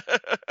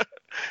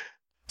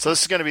 So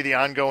this is going to be the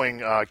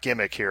ongoing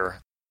gimmick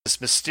here. This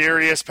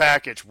mysterious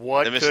package.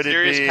 What could it be? The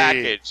mysterious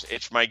package.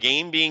 It's my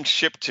game being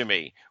shipped to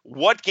me.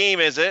 What game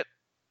is it?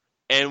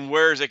 And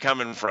where is it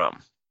coming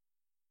from?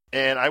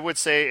 And I would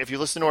say if you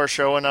listen to our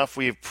show enough,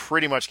 we've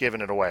pretty much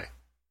given it away.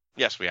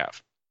 Yes, we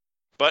have.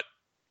 But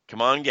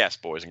come on, guess,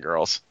 boys and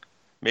girls.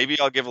 Maybe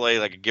I'll give away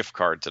a gift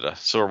card to the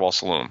Silverball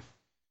Saloon.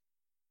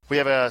 We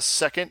have a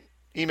second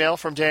email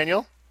from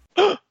Daniel.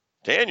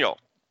 Daniel,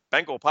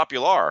 Bengal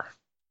Popular.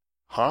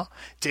 Huh?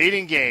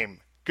 Dating game.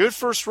 Good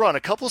first run.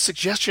 A couple of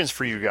suggestions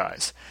for you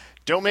guys.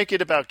 Don't make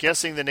it about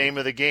guessing the name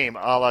of the game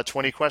a la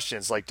 20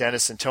 questions like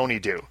Dennis and Tony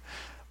do.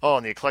 Oh,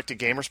 and the Eclectic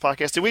Gamers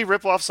podcast. Did we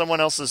rip off someone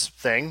else's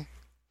thing?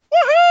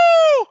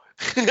 Woohoo!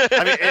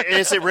 I mean,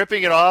 is it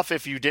ripping it off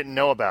if you didn't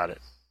know about it?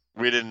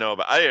 We didn't know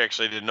about it. I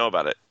actually didn't know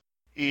about it.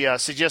 He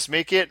suggests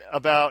make it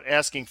about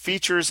asking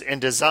features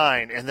and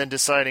design and then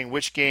deciding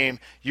which game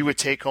you would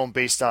take home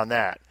based on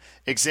that.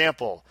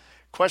 Example,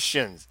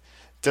 questions.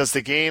 Does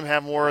the game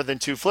have more than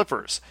 2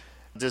 flippers?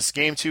 Does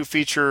Game 2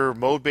 feature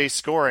mode-based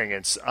scoring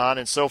and on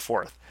and so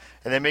forth?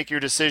 And then make your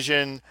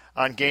decision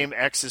on Game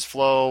X's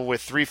flow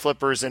with 3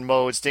 flippers and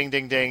modes. Ding,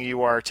 ding, ding,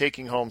 you are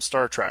taking home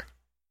Star Trek.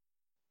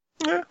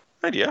 Yeah,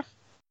 idea.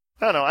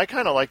 I don't know. I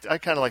kind of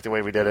like the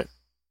way we did it.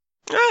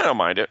 I don't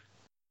mind it.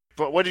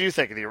 But what did you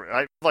think of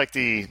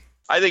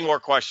I think more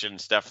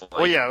questions,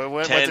 definitely. Well, yeah, it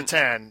went to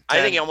 10.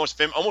 I think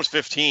almost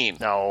 15.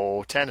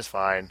 No, 10 is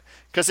fine.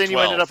 Because then 12.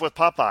 you ended up with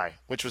Popeye,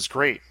 which was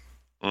great.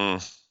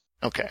 Mm.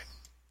 Okay.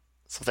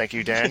 So thank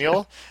you,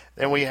 Daniel.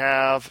 Then we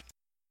have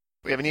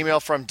an email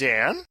from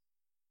Dan.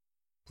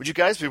 Would you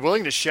guys be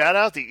willing to shout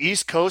out the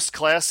East Coast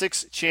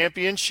Classics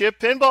Championship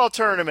Pinball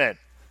Tournament?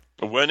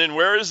 When and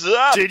where is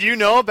that? Did you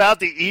know about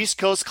the East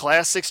Coast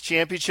Classics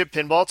Championship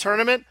Pinball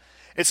Tournament?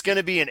 It's going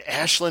to be in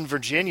Ashland,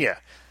 Virginia,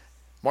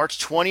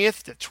 March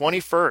 20th to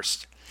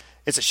 21st.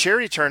 It's a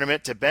charity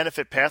tournament to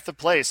benefit Path of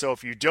Play, so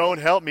if you don't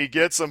help me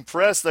get some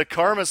press, the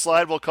Karma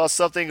Slide will cost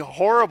something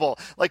horrible,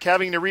 like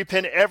having to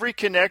repin every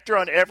connector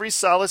on every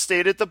solid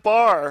state at the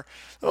bar.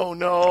 Oh,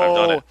 no. I've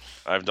done it.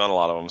 I've done a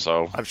lot of them,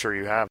 so. I'm sure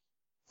you have.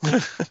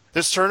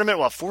 This tournament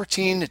will have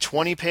 14 to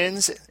 20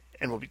 pins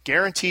and will be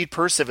guaranteed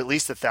purse of at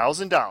least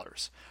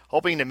 $1,000,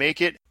 hoping to make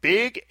it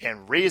big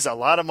and raise a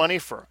lot of money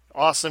for an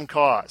awesome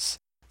cause.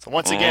 So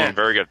once again,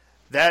 very good.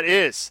 That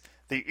is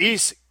the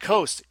East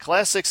Coast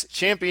Classics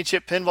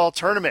Championship Pinball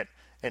Tournament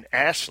in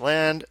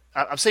Ashland.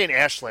 I'm saying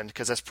Ashland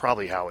because that's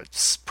probably how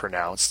it's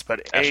pronounced,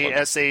 but Ashland.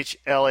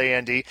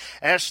 Ashland,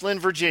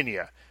 Ashland,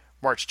 Virginia,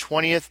 March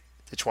 20th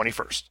to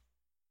 21st.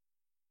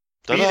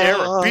 Ta-da! Beat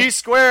error, B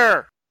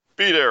square.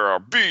 Beat error,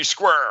 B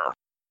square.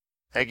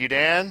 Thank you,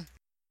 Dan.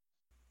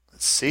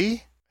 Let's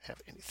see.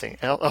 Have anything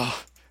else?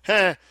 Oh,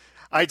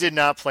 I did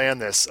not plan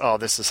this. Oh,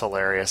 this is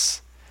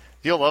hilarious.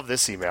 You'll love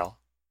this email.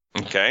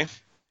 Okay.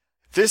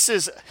 This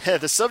is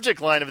the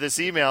subject line of this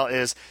email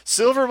is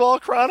Silverball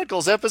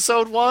Chronicles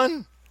Episode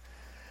 1.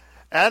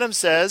 Adam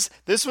says,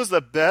 this was the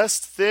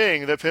best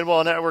thing the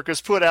Pinball Network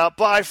has put out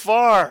by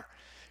far.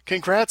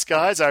 Congrats,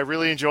 guys. I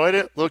really enjoyed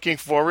it. Looking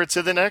forward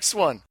to the next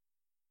one.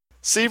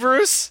 See,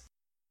 Bruce?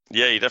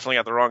 Yeah, you definitely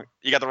got the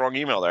wrong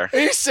email there.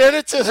 He sent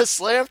it to the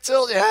Slam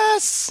Tilt.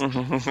 Yes. I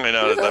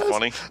know. Isn't that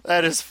funny?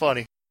 That is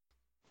funny.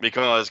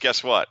 Because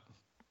guess what?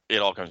 It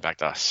all comes back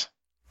to us.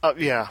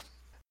 Yeah.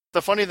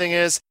 The funny thing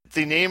is,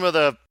 the name of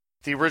the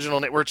original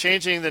name, we're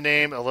changing the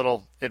name a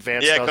little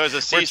advanced. Yeah, because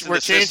the cease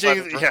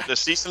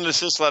and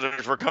desist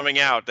letters were coming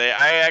out.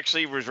 I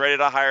actually was ready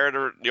to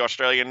hire the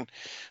Australian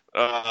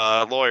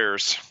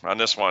lawyers on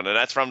this one, and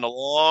that's from a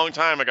long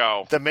time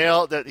ago.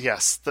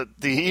 The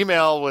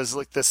email was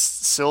like this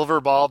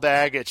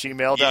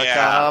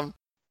silverballbag@gmail.com,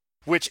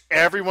 which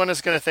everyone is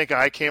going to think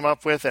I came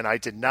up with, and I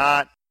did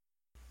not.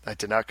 I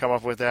did not come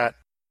up with that.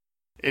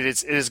 It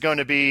is going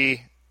to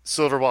be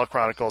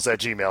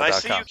silverballchronicles@gmail.com. I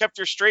see you kept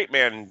your straight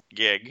man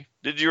gig.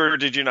 Did you or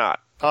did you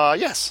not?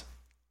 Yes.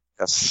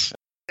 Yes.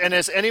 And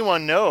as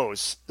anyone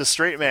knows, the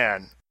straight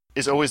man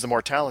is always the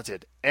more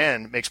talented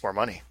and makes more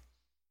money.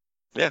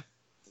 Yeah.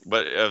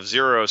 But if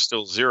zero is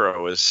still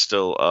zero is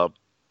still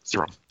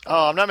zero.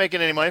 Oh, I'm not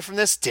making any money from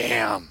this?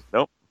 Damn.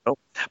 Nope.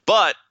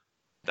 But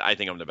I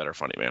think I'm the better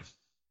funny man.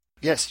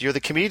 Yes, you're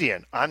the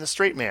comedian. I'm the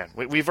straight man.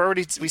 We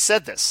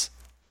said this.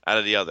 Out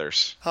of the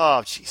others.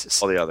 Oh,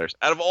 Jesus. All the others.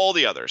 Out of all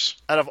the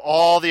others. Out of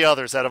all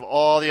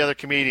the other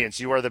comedians,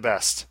 you are the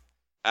best.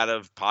 Out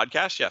of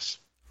podcasts, yes.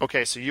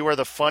 Okay, so you are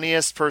the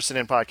funniest person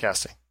in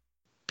podcasting.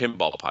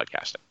 Pinball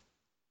podcasting.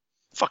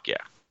 Fuck yeah.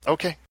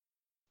 Okay.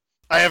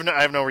 I have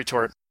no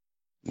retort.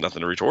 Nothing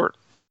to retort.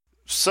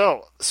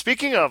 So,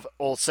 speaking of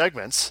old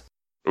segments.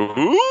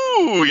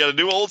 Ooh, we got a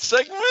new old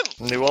segment?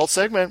 New old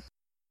segment.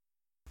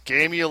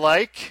 Game you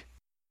like,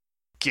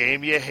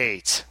 game you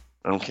hate.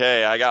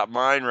 Okay, I got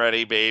mine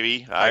ready,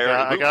 baby.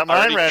 I got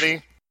mine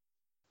ready.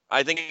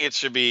 I think it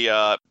should be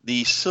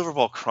the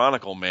Silverball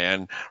Chronicle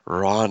man,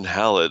 Ron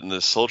Hallett, in the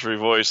sultry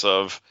voice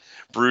of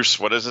Bruce.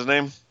 What is his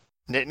name?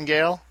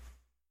 Nightingale.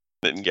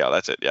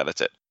 That's it. Yeah, that's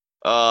it.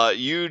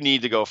 You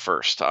need to go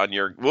first on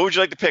your. What would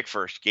you like to pick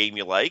first? Game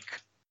you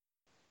like,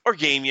 or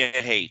game you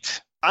hate?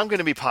 I'm going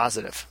to be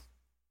positive.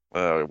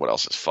 What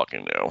else is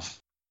fucking new?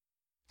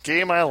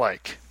 Game I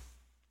like.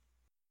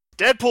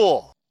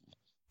 Deadpool.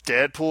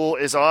 Deadpool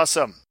is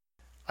awesome.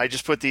 I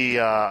just put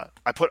I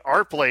put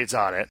art blades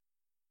on it.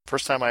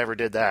 First time I ever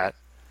did that.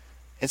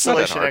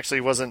 Installation actually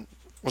was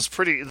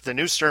pretty. The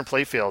new Stern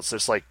playfields,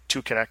 there's like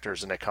 2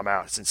 connectors and they come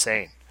out. It's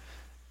insane.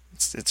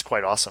 It's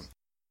quite awesome.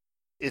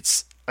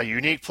 It's a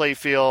unique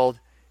playfield.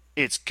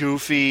 It's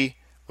goofy,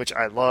 which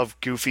I love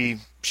goofy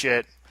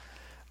shit.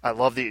 I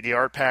love the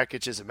art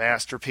package is a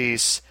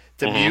masterpiece.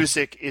 The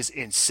music is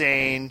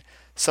insane.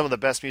 Some of the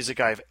best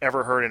music I've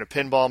ever heard in a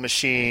pinball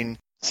machine.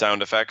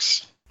 Sound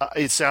effects.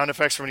 It's sound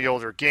effects from the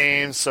older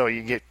games, so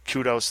you get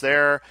kudos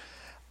there.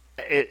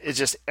 It's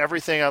just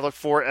everything I look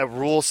for. A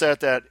rule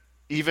set that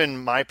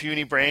even my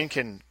puny brain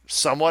can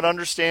somewhat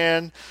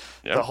understand.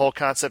 Yep. The whole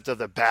concept of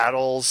the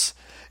battles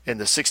and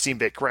the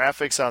 16-bit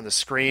graphics on the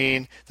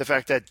screen. The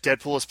fact that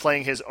Deadpool is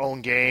playing his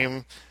own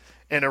game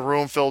in a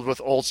room filled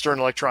with old Stern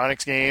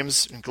Electronics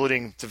games,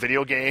 including the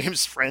video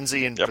games,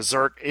 Frenzy and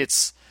Berserk.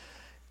 It's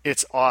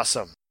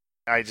awesome.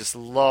 I just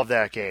love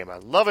that game. I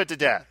love it to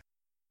death.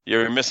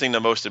 You're missing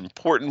the most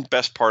important,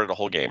 best part of the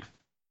whole game.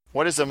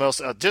 What is the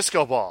most...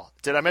 disco ball.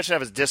 Did I mention I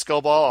have a disco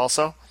ball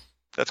also?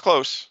 That's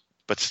close,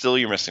 but still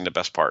you're missing the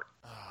best part.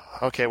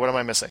 Okay, what am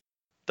I missing?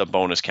 The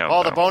bonus countdown.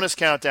 Oh, the bonus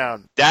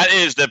countdown. That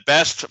is the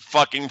best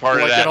fucking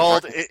part of that.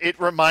 It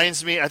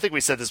reminds me... I think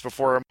we said this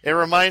before. It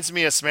reminds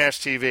me of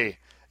Smash TV.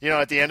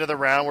 at the end of the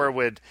round where it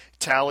would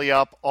tally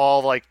up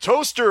all like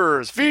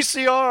toasters,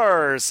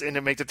 VCRs, and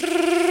it make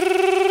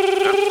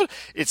the.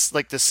 It's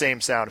like the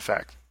same sound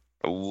effect.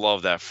 I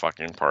love that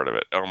fucking part of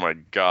it. Oh my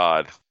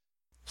god.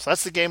 So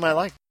that's the game I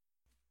like.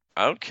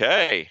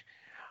 Okay.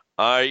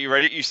 You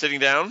ready? You sitting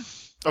down?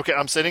 Okay,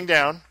 I'm sitting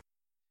down.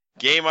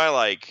 Game I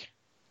like.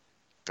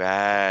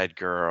 Bad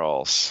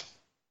Girls.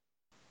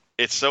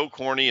 It's so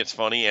corny, it's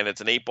funny, and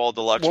it's an 8-ball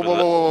deluxe.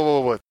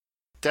 Whoa.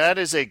 That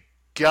is a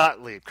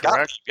Gottlieb,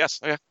 correct? Yes.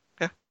 Yeah.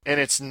 And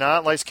it's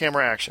not lights,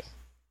 camera, action.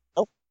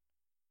 Nope.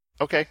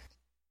 Okay.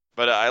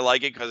 But I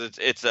like it because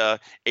it's a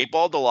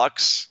 8-ball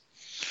deluxe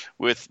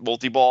with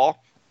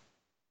multi-ball.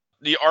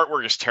 The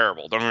artwork is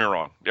terrible. Don't get me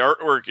wrong. The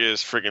artwork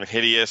is freaking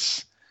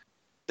hideous.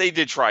 They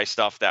did try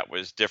stuff that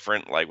was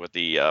different, like with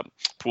the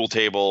pool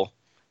table,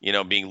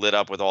 being lit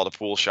up with all the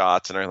pool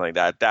shots and everything like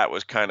that. That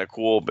was kind of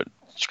cool, but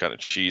it's kind of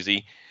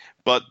cheesy.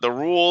 But the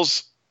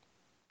rules,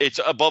 it's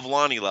above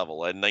Lonnie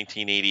level in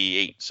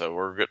 1988, so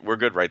we're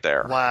good right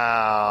there.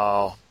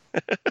 Wow.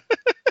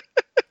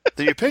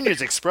 The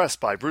opinions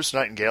expressed by Bruce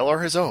Nightingale are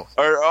his own.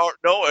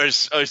 No,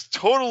 it's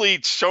totally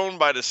shown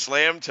by the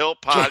Slam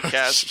Tilt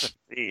podcast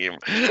team.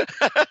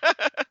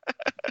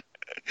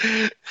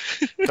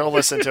 Don't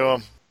listen to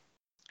him.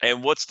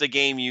 And what's the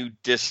game you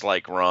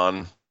dislike,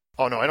 Ron?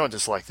 Oh, no, I don't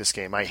dislike this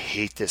game. I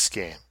hate this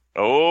game.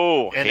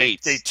 Oh, and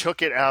they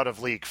took it out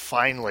of League,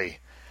 finally.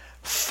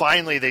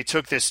 Finally, they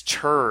took this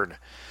turd.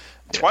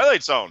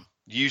 Twilight Zone.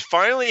 You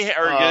finally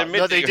are going to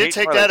admit no, they did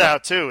take Twilight that Zone.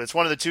 out, too. It's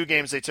one of the 2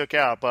 games they took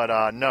out,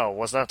 but no, it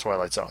was not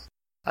Twilight Zone.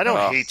 I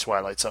don't hate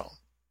Twilight Zone.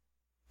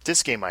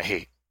 This game I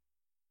hate.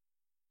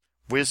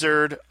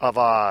 Wizard of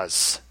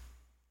Oz.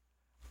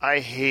 I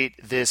hate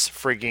this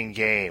frigging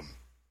game.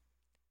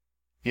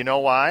 You know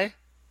why?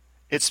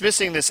 It's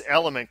missing this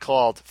element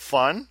called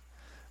fun,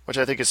 which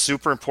I think is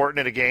super important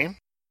in a game.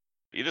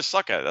 You just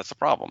suck at it. That's the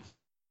problem.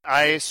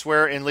 I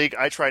swear in League,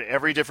 I tried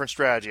every different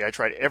strategy. I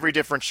tried every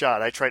different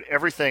shot. I tried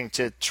everything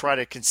to try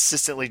to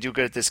consistently do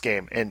good at this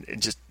game, and it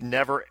just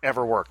never,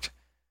 ever worked.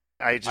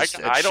 I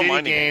don't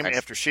mind shitty game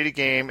after shitty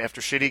game after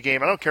shitty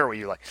game. I don't care what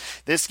you like.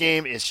 This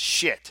game is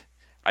shit.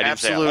 I didn't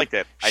say I liked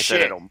it. I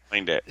said I don't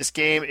mind it. This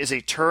game is a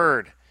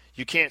turd.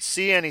 You can't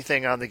see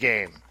anything on the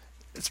game.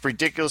 It's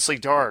ridiculously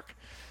dark.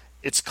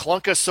 It's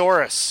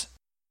Clunkosaurus.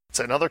 It's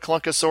another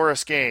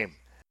Clunkosaurus game.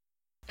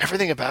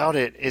 Everything about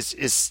it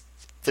is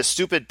the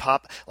stupid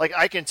pop. Like,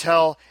 I can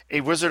tell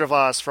a Wizard of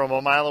Oz from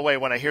a mile away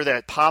when I hear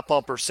that pop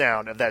bumper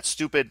sound of that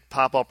stupid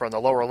pop bumper on the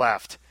lower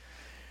left.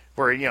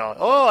 Where,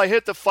 I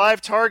hit the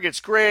 5 targets.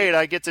 Great.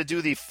 I get to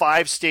do the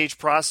 5-stage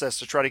process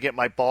to try to get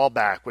my ball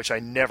back, which I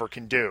never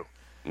can do.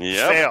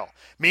 Yep. Fail.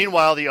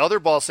 Meanwhile, the other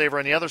ball saver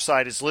on the other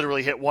side is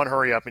literally hit 1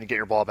 hurry up and you get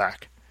your ball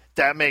back.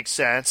 That makes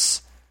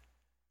sense.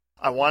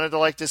 I wanted to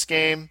like this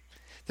game.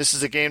 This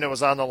is a game that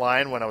was on the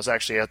line when I was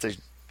actually at the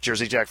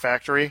Jersey Jack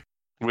factory.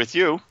 With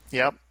you.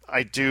 Yep.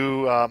 I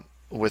do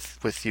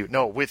with you.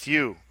 No, with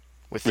you.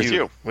 With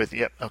you.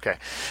 Yep. Okay.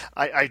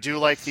 I do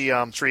like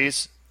the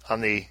trees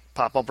on the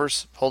pop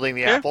bumpers holding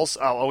the apples.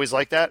 I'll always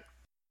like that.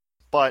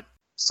 But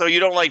so you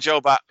don't like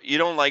Joe Bauer.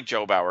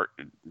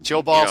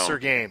 Joe Balser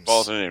games.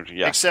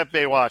 Yeah. Except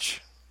Baywatch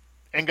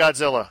and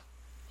Godzilla.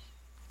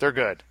 They're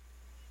good.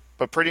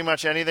 But pretty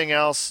much anything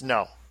else,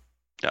 no.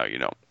 No, you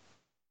don't.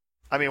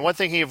 I mean, one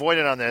thing he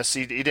avoided on this,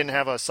 he didn't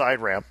have a side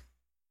ramp.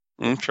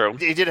 True.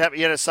 He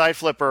had a side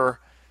flipper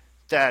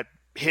that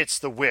hits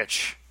the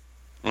witch.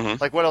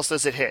 Mm-hmm. Like, what else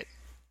does it hit?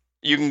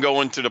 You can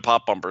go into the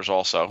pop bumpers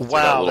also.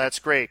 Wow, that's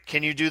great.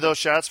 Can you do those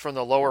shots from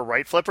the lower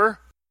right flipper?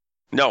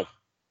 No.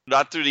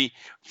 Not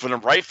from the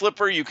right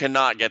flipper, you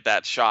cannot get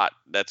that shot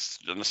that's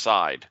on the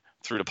side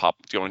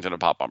going to the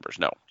pop bumpers.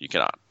 No, you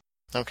cannot.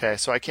 Okay,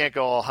 so I can't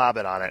go all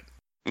Hobbit on it.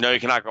 No,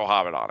 you cannot go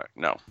Hobbit on it.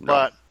 No.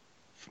 But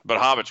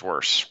Hobbit's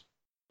worse.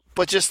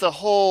 But just the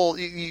whole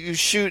you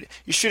shoot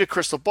a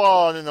crystal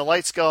ball and then the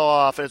lights go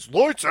off and it's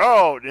lights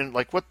out and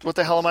like what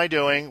the hell am I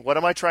doing? What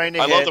am I trying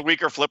to hit? I love the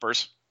weaker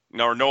flippers.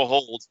 No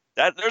hold.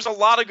 There's a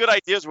lot of good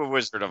ideas with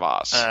Wizard of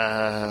Oz.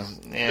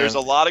 There's a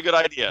lot of good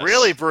ideas.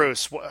 Really,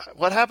 Bruce?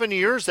 What happened to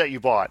yours that you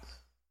bought?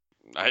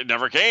 It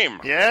never came.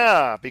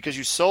 Yeah, because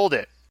you sold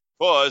it.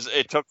 Because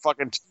it took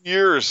fucking 2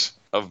 years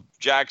of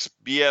Jack's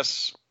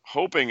BS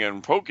hoping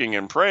and poking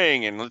and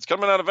praying and it's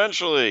coming out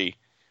eventually.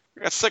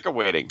 I got sick of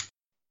waiting.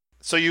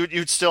 So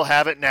you'd still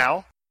have it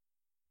now?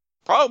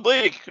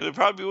 Probably. It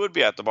probably would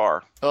be at the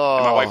bar. Oh.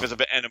 And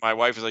my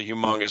wife is a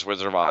humongous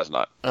Wizard of Oz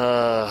nut.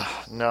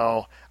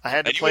 No. I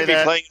had to play that. You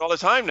would be playing it all the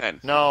time then.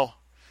 No.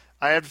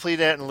 I had to play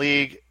that in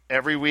League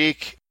every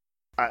week.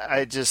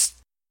 I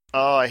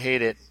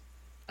hate it.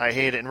 I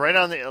hate it. And right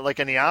on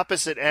the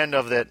opposite end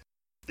of it,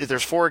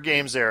 there's 4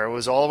 games there. It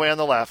was all the way on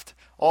the left.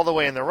 All the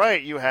way on the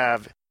right, you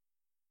have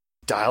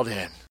Dialed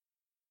In,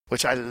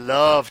 which I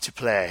love to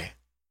play.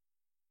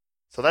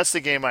 So that's the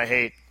game I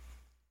hate.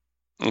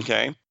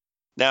 Okay.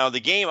 Now, the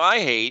game I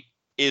hate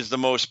is the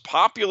most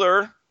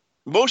popular,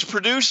 most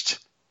produced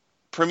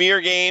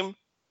premier game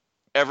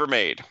ever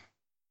made.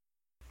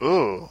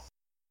 Ooh.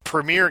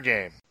 Premier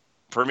game.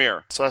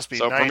 Premier. So it has to be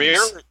So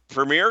 90s.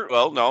 Premier.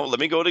 Well, no. Let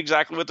me go to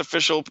exactly what the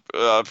official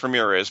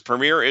Premier is.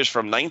 Premier is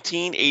from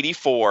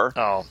 1984 to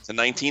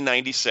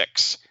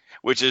 1996,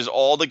 which is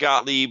all the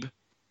Gottlieb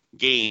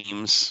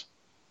games.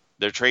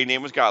 Their trade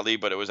name was Gottlieb,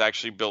 but it was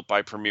actually built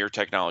by Premier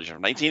Technology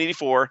from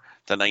 1984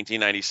 to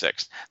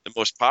 1996. The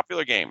most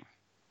popular game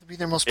Be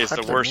their most is the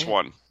popular worst game.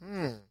 one.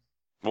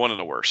 One of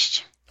the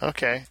worst.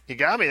 Okay. You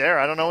got me there.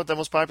 I don't know what the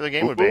most popular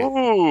game would be.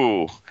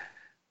 Ooh.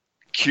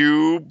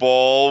 Cue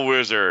Ball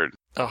Wizard.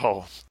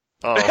 Oh.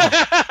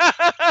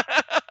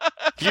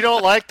 You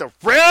don't like the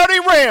Rowdy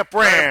Ramp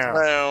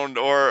Round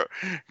or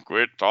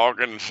quit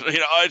talking.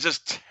 It's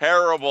just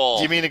terrible.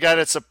 Do you mean the guy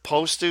that's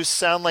supposed to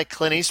sound like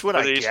Clint Eastwood,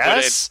 I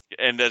guess?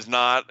 And does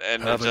not.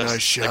 And Have it's a just nice the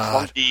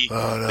shot.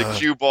 clunky, the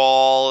cue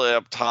ball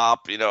up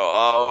top.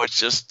 It's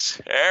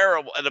just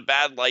terrible. And a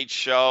bad light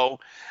show.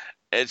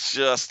 It's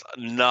just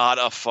not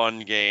a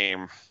fun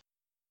game.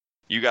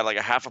 You got like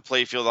a half a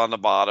playfield on the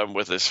bottom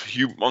with this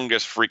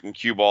humongous freaking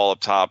cue ball up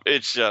top.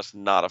 It's just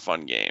not a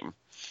fun game.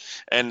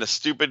 And the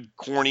stupid,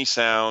 corny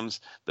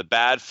sounds, the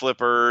bad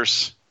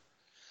flippers,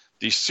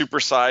 these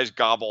supersized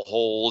gobble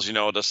holes,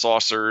 the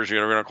saucers,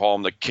 we're going to call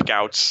them the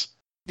kickouts.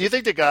 Do you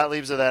think the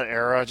Gottliebs of that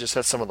era just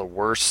had some of the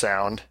worst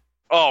sound?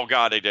 Oh,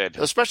 God, they did.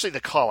 Especially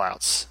the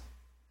call-outs.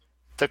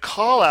 The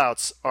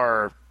call-outs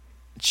are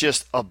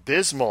just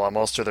abysmal on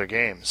most of their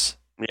games.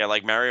 Yeah,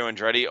 like Mario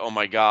Andretti, oh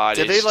my God.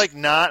 Did they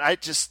not? I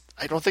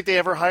don't think they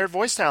ever hired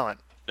voice talent.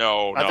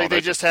 No. I think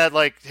they just had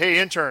hey,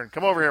 intern,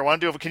 come over here.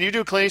 Can you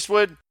do Clint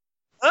Eastwood?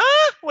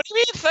 What do you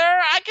mean, sir?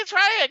 I can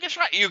try.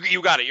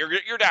 You got it.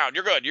 You're down.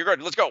 You're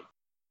good. Let's go.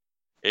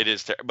 It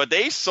is but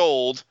they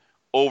sold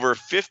over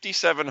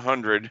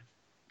 5,700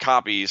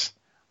 copies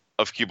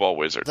of Cue Ball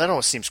Wizard. That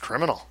almost seems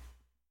criminal.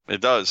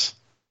 It does.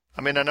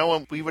 I mean, I know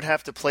when we would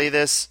have to play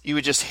this, you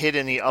would just hit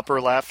in the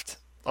upper left,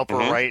 upper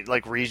right,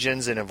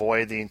 regions and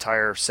avoid the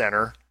entire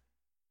center.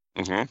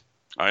 I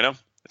know.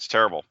 It's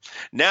terrible.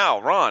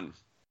 Now, Ron,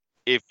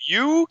 if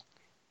you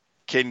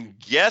can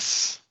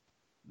guess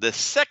the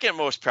second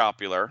most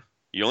popular,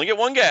 you only get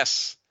one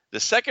guess, the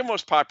second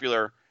most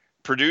popular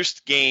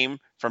produced game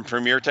from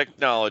Premier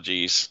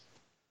Technologies,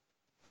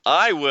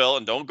 I will,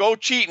 and don't go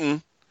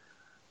cheating,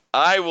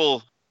 I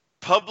will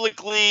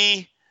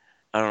publicly,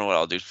 I don't know what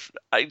I'll do.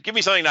 Give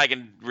me something that I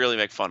can really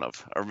make fun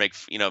of or be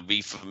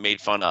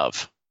made fun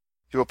of.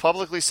 You will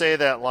publicly say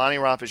that Lonnie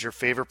Ropp is your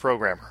favorite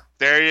programmer.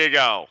 There you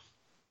go.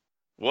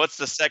 What's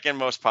the second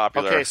most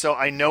popular? Okay, so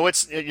I know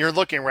you're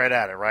looking right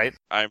at it, right?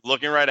 I'm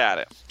looking right at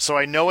it. So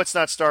I know it's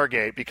not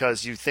Stargate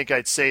because you think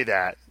I'd say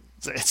that.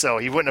 So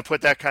he wouldn't have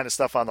put that kind of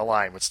stuff on the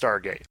line with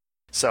Stargate.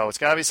 So it's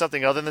got to be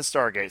something other than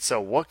Stargate. So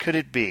what could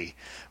it be?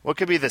 What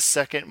could be the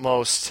second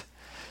most?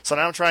 So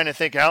now I'm trying to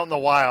think out in the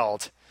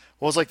wild.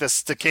 What was the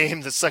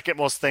second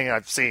most thing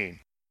I've seen?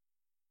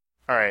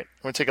 All right,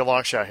 I'm going to take a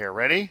long shot here.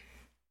 Ready?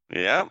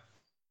 Yeah.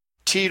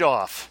 Teed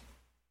off.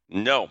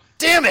 No.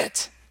 Damn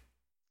it!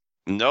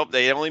 Nope,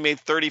 they only made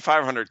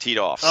 3,500 teed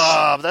offs.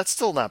 That's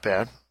still not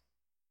bad.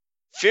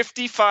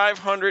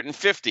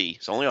 5,550.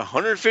 It's only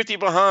 150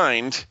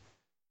 behind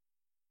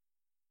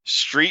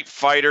Street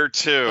Fighter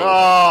 2.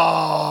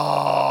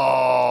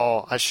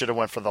 Oh, I should have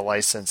went for the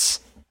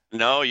license.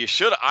 No, you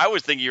should. I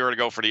was thinking you were going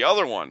to go for the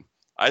other one.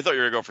 I thought you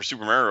were going to go for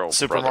Super Mario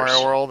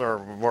World or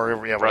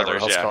whatever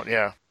else called.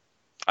 Yeah.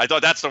 I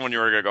thought that's the one you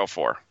were going to go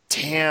for.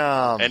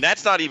 Damn. And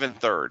that's not even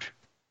third.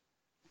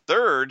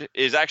 Third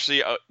is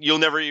actually, you'll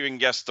never even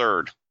guess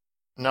third.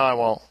 No, I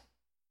won't.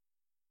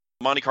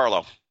 Monte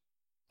Carlo.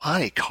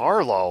 Monte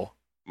Carlo?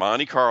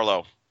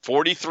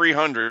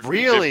 4,300.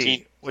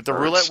 Really? With the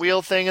roulette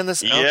wheel thing in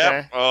this? Yeah.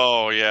 Okay.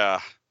 Oh, yeah.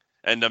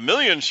 And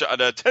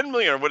the 10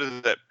 million, what is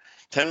it?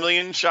 10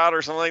 million shot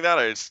or something like that?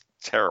 It's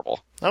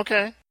terrible.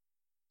 Okay.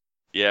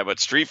 Yeah, but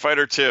Street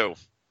Fighter 2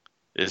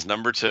 is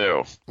number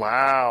 2.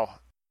 Wow.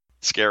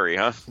 Scary,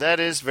 huh? That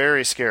is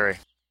very scary.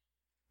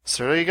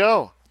 So there you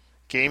go.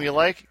 Game you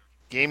like,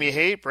 game you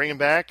hate, bring them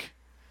back.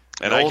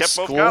 And I kept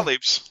both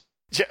Gottliebs.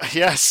 Yeah,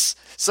 yes.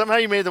 Somehow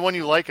you made the one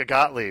you like a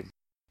Gottlieb.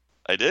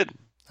 I did.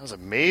 That was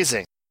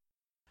amazing.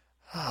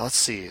 Let's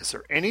see. Is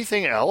there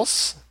anything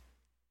else?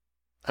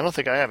 I don't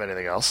think I have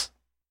anything else.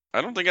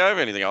 I don't think I have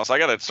anything else. I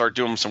got to start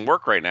doing some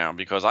work right now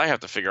because I have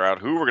to figure out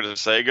who we're going to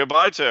say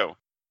goodbye to.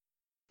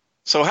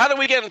 So how do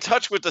we get in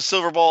touch with the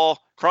Silver Ball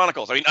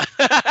Chronicles? I mean,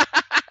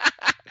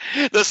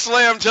 the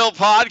Slam Tilt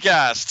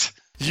Podcast.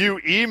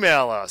 You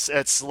email us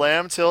at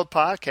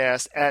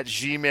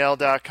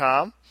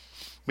slamtiltpodcast@gmail.com.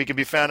 We can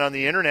be found on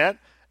the internet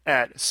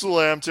at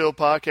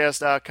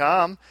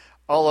slamtiltpodcast.com.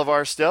 All of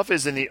our stuff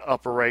is in the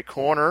upper right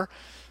corner.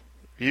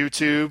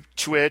 YouTube,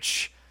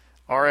 Twitch,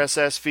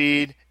 RSS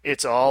feed.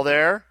 It's all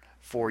there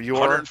for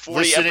your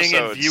listening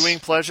and viewing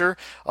pleasure.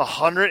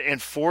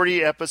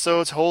 140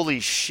 episodes. Holy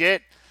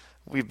shit.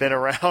 We've been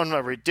around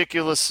a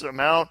ridiculous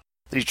amount.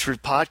 The true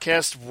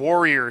podcast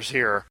warriors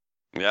here.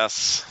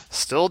 Yes.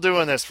 Still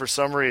doing this for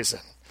some reason.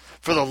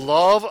 For the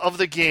love of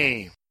the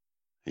game.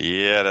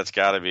 Yeah, that's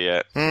got to be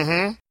it.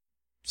 Mm-hmm.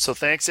 So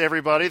thanks,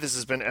 everybody. This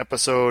has been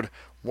episode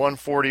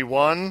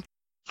 141.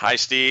 Hi,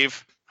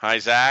 Steve. Hi,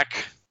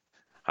 Zach.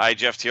 Hi,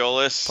 Jeff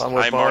Teolis. Fun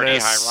with Hi, Marty.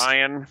 bonus. Hi,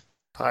 Ryan.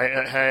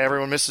 Hi,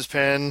 everyone. Mrs.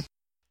 Penn.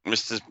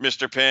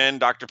 Mr. Penn,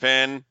 Dr.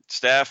 Penn,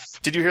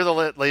 Steph. Did you hear the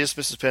latest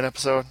Mrs. Penn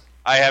episode?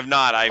 I have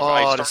not.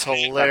 It's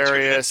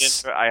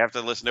hilarious. I have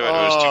to listen to it. It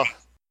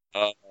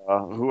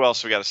was who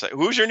else we got to say?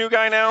 Who's your new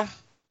guy now?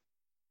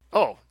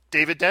 Oh,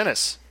 David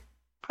Dennis.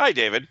 Hi,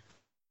 David.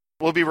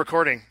 We'll be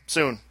recording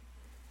soon,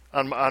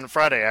 on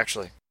Friday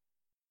actually,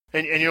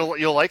 and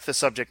you'll like the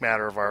subject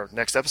matter of our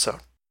next episode.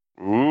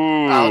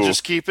 Ooh. I'll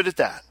just keep it at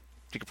that.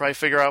 You can probably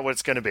figure out what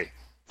it's going to be.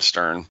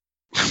 Stern.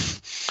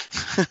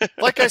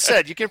 Like I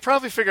said, you can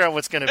probably figure out what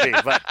it's going to be,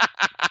 but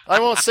I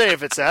won't say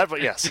if it's that.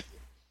 But yes.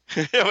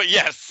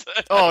 Yes.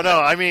 Oh no,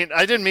 I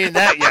didn't mean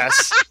that.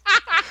 Yes.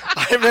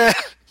 I meant.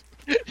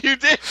 You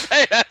did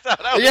say that.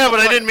 Yeah,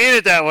 but I didn't mean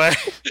it that way.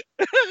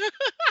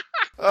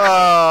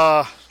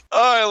 Oh,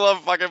 I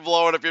love fucking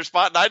blowing up your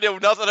spot, and I knew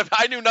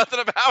nothing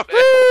about it.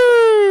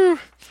 Woo!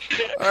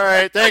 All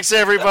right, thanks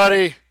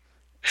everybody.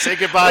 Say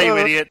goodbye, you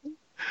idiot.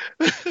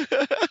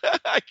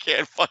 I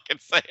can't fucking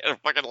say it. I'm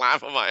fucking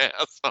laughing my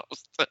ass off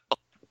still.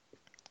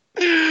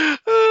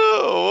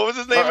 Oh, what was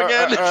his name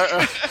again?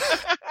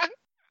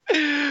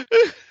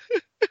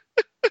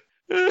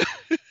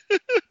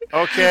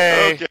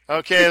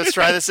 Okay, let's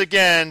try this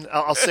again.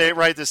 I'll say it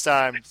right this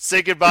time.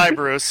 Say goodbye,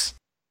 Bruce.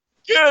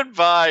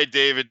 Goodbye,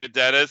 David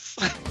Dennis.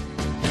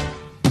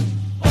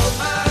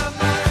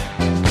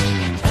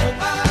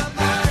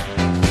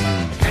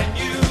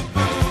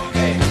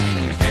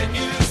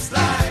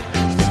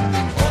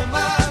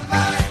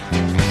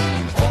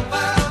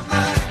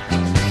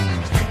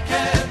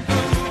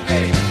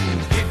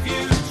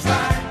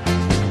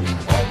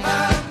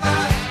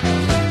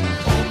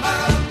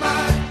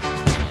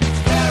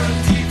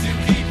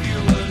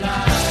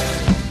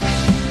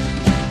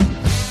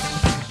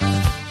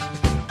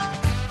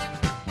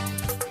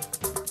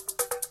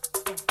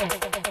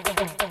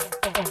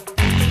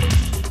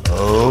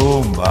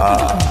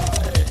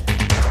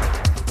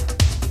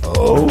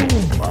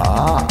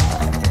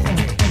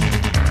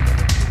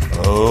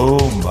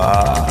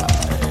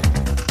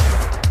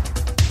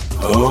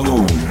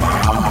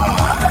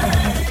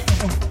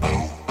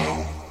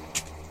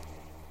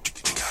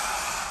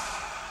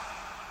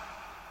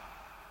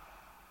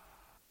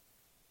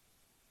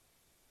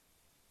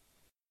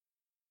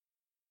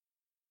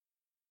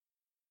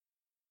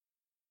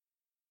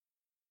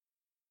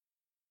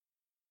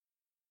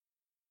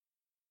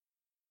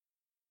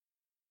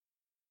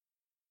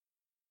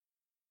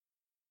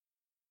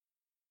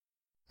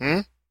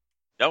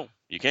 No,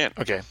 you can't.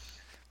 Okay.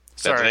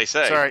 That's what they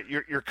say. Sorry,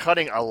 you're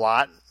cutting a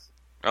lot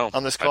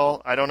on this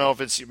call. I don't know if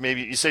it's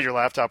maybe you said your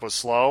laptop was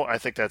slow. I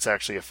think that's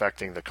actually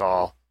affecting the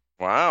call.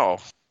 Wow.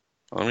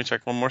 Let me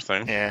check one more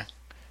thing. Yeah.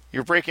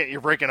 You're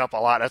breaking up a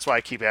lot. That's why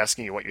I keep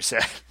asking you what you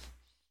said.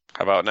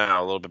 How about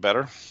now? A little bit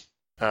better?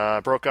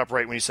 Broke up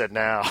right when you said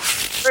now.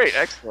 Great,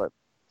 excellent.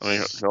 Let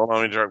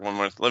me check one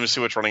more. Let me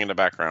see what's running in the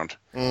background.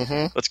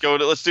 Mm-hmm.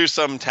 Let's do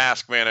some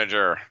Task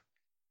Manager.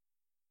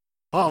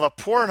 Oh, the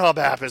Pornhub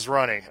app is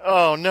running.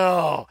 Oh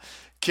no.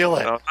 Kill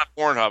it. No, not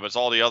Pornhub, it's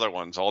all the other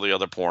ones, all the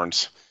other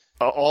porns.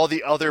 All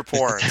the other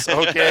porns.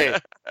 Okay.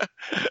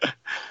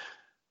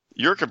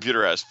 Your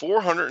computer has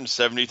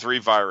 473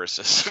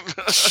 viruses.